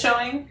crack is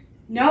showing?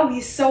 No,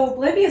 he's so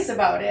oblivious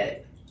about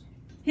it.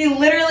 He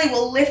literally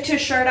will lift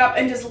his shirt up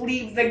and just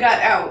leave the gut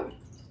out.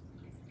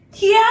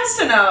 He has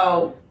to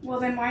know.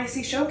 Well, then why is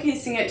he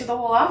showcasing it to the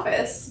whole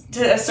office?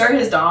 To assert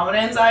his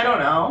dominance? I don't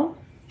know.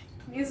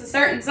 He's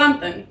asserting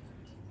something.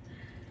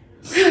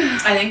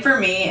 I think for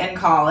me in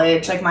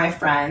college, my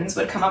friends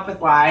would come up with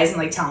lies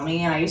and tell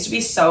me, and I used to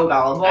be so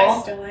gullible. I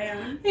still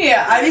am.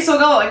 Yeah, I'd be so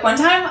gullible. One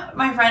time,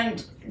 my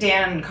friend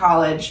Dan in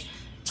college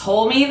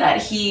told me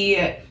that he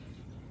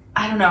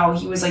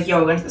was yo,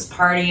 we went to this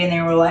party and they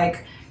were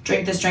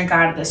drink this drink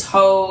out of this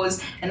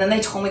hose, and then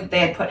they told me that they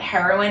had put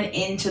heroin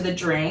into the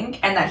drink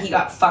and that he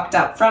got fucked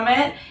up from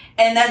it,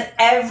 And then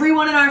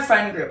everyone in our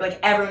friend group, like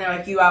everyone, they're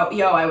like,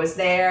 yo, I was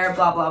there,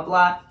 blah, blah,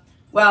 blah.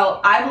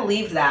 Well, I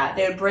believed that.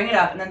 They would bring it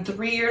up, and then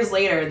 3 years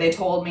later, they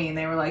told me, and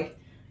they were like,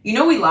 you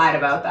know we lied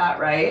about that,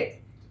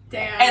 right?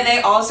 Damn. And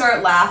they all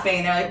start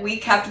laughing. They're like, we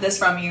kept this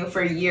from you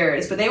for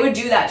years. But they would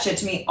do that shit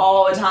to me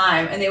all the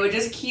time, and they would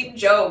just keep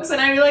jokes,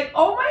 and I'd be like,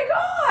 oh my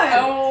god.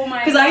 Oh my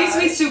god. Because I used to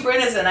be super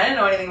innocent. I didn't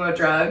know anything about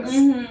drugs.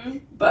 Mm-hmm.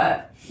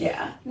 But,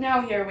 yeah.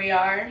 Now here we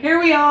are. Here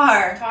we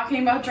are.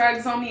 Talking about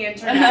drugs on the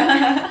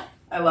internet.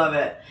 I love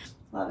it.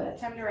 Love it.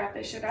 Time to wrap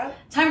this shit up.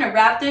 Time to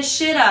wrap this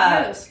shit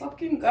up. Yes,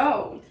 fucking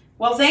go.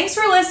 Well, thanks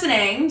for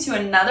listening to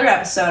another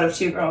episode of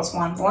Two Girls,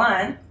 One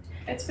Blunt.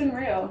 It's been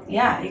real.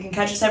 Yeah, you can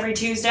catch us every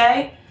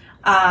Tuesday.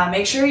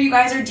 Make sure you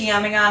guys are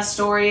DMing us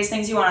stories,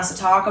 things you want us to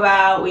talk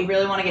about. We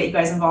really want to get you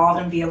guys involved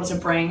and be able to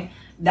bring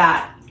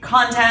that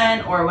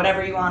content or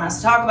whatever you want us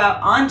to talk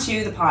about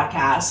onto the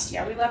podcast.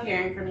 Yeah, we love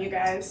hearing from you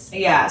guys.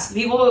 Yes,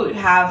 people who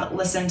have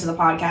listened to the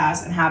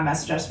podcast and have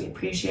messaged us, we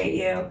appreciate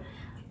you.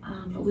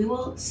 But we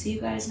will see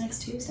you guys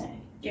next Tuesday.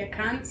 Yeah,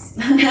 cunts.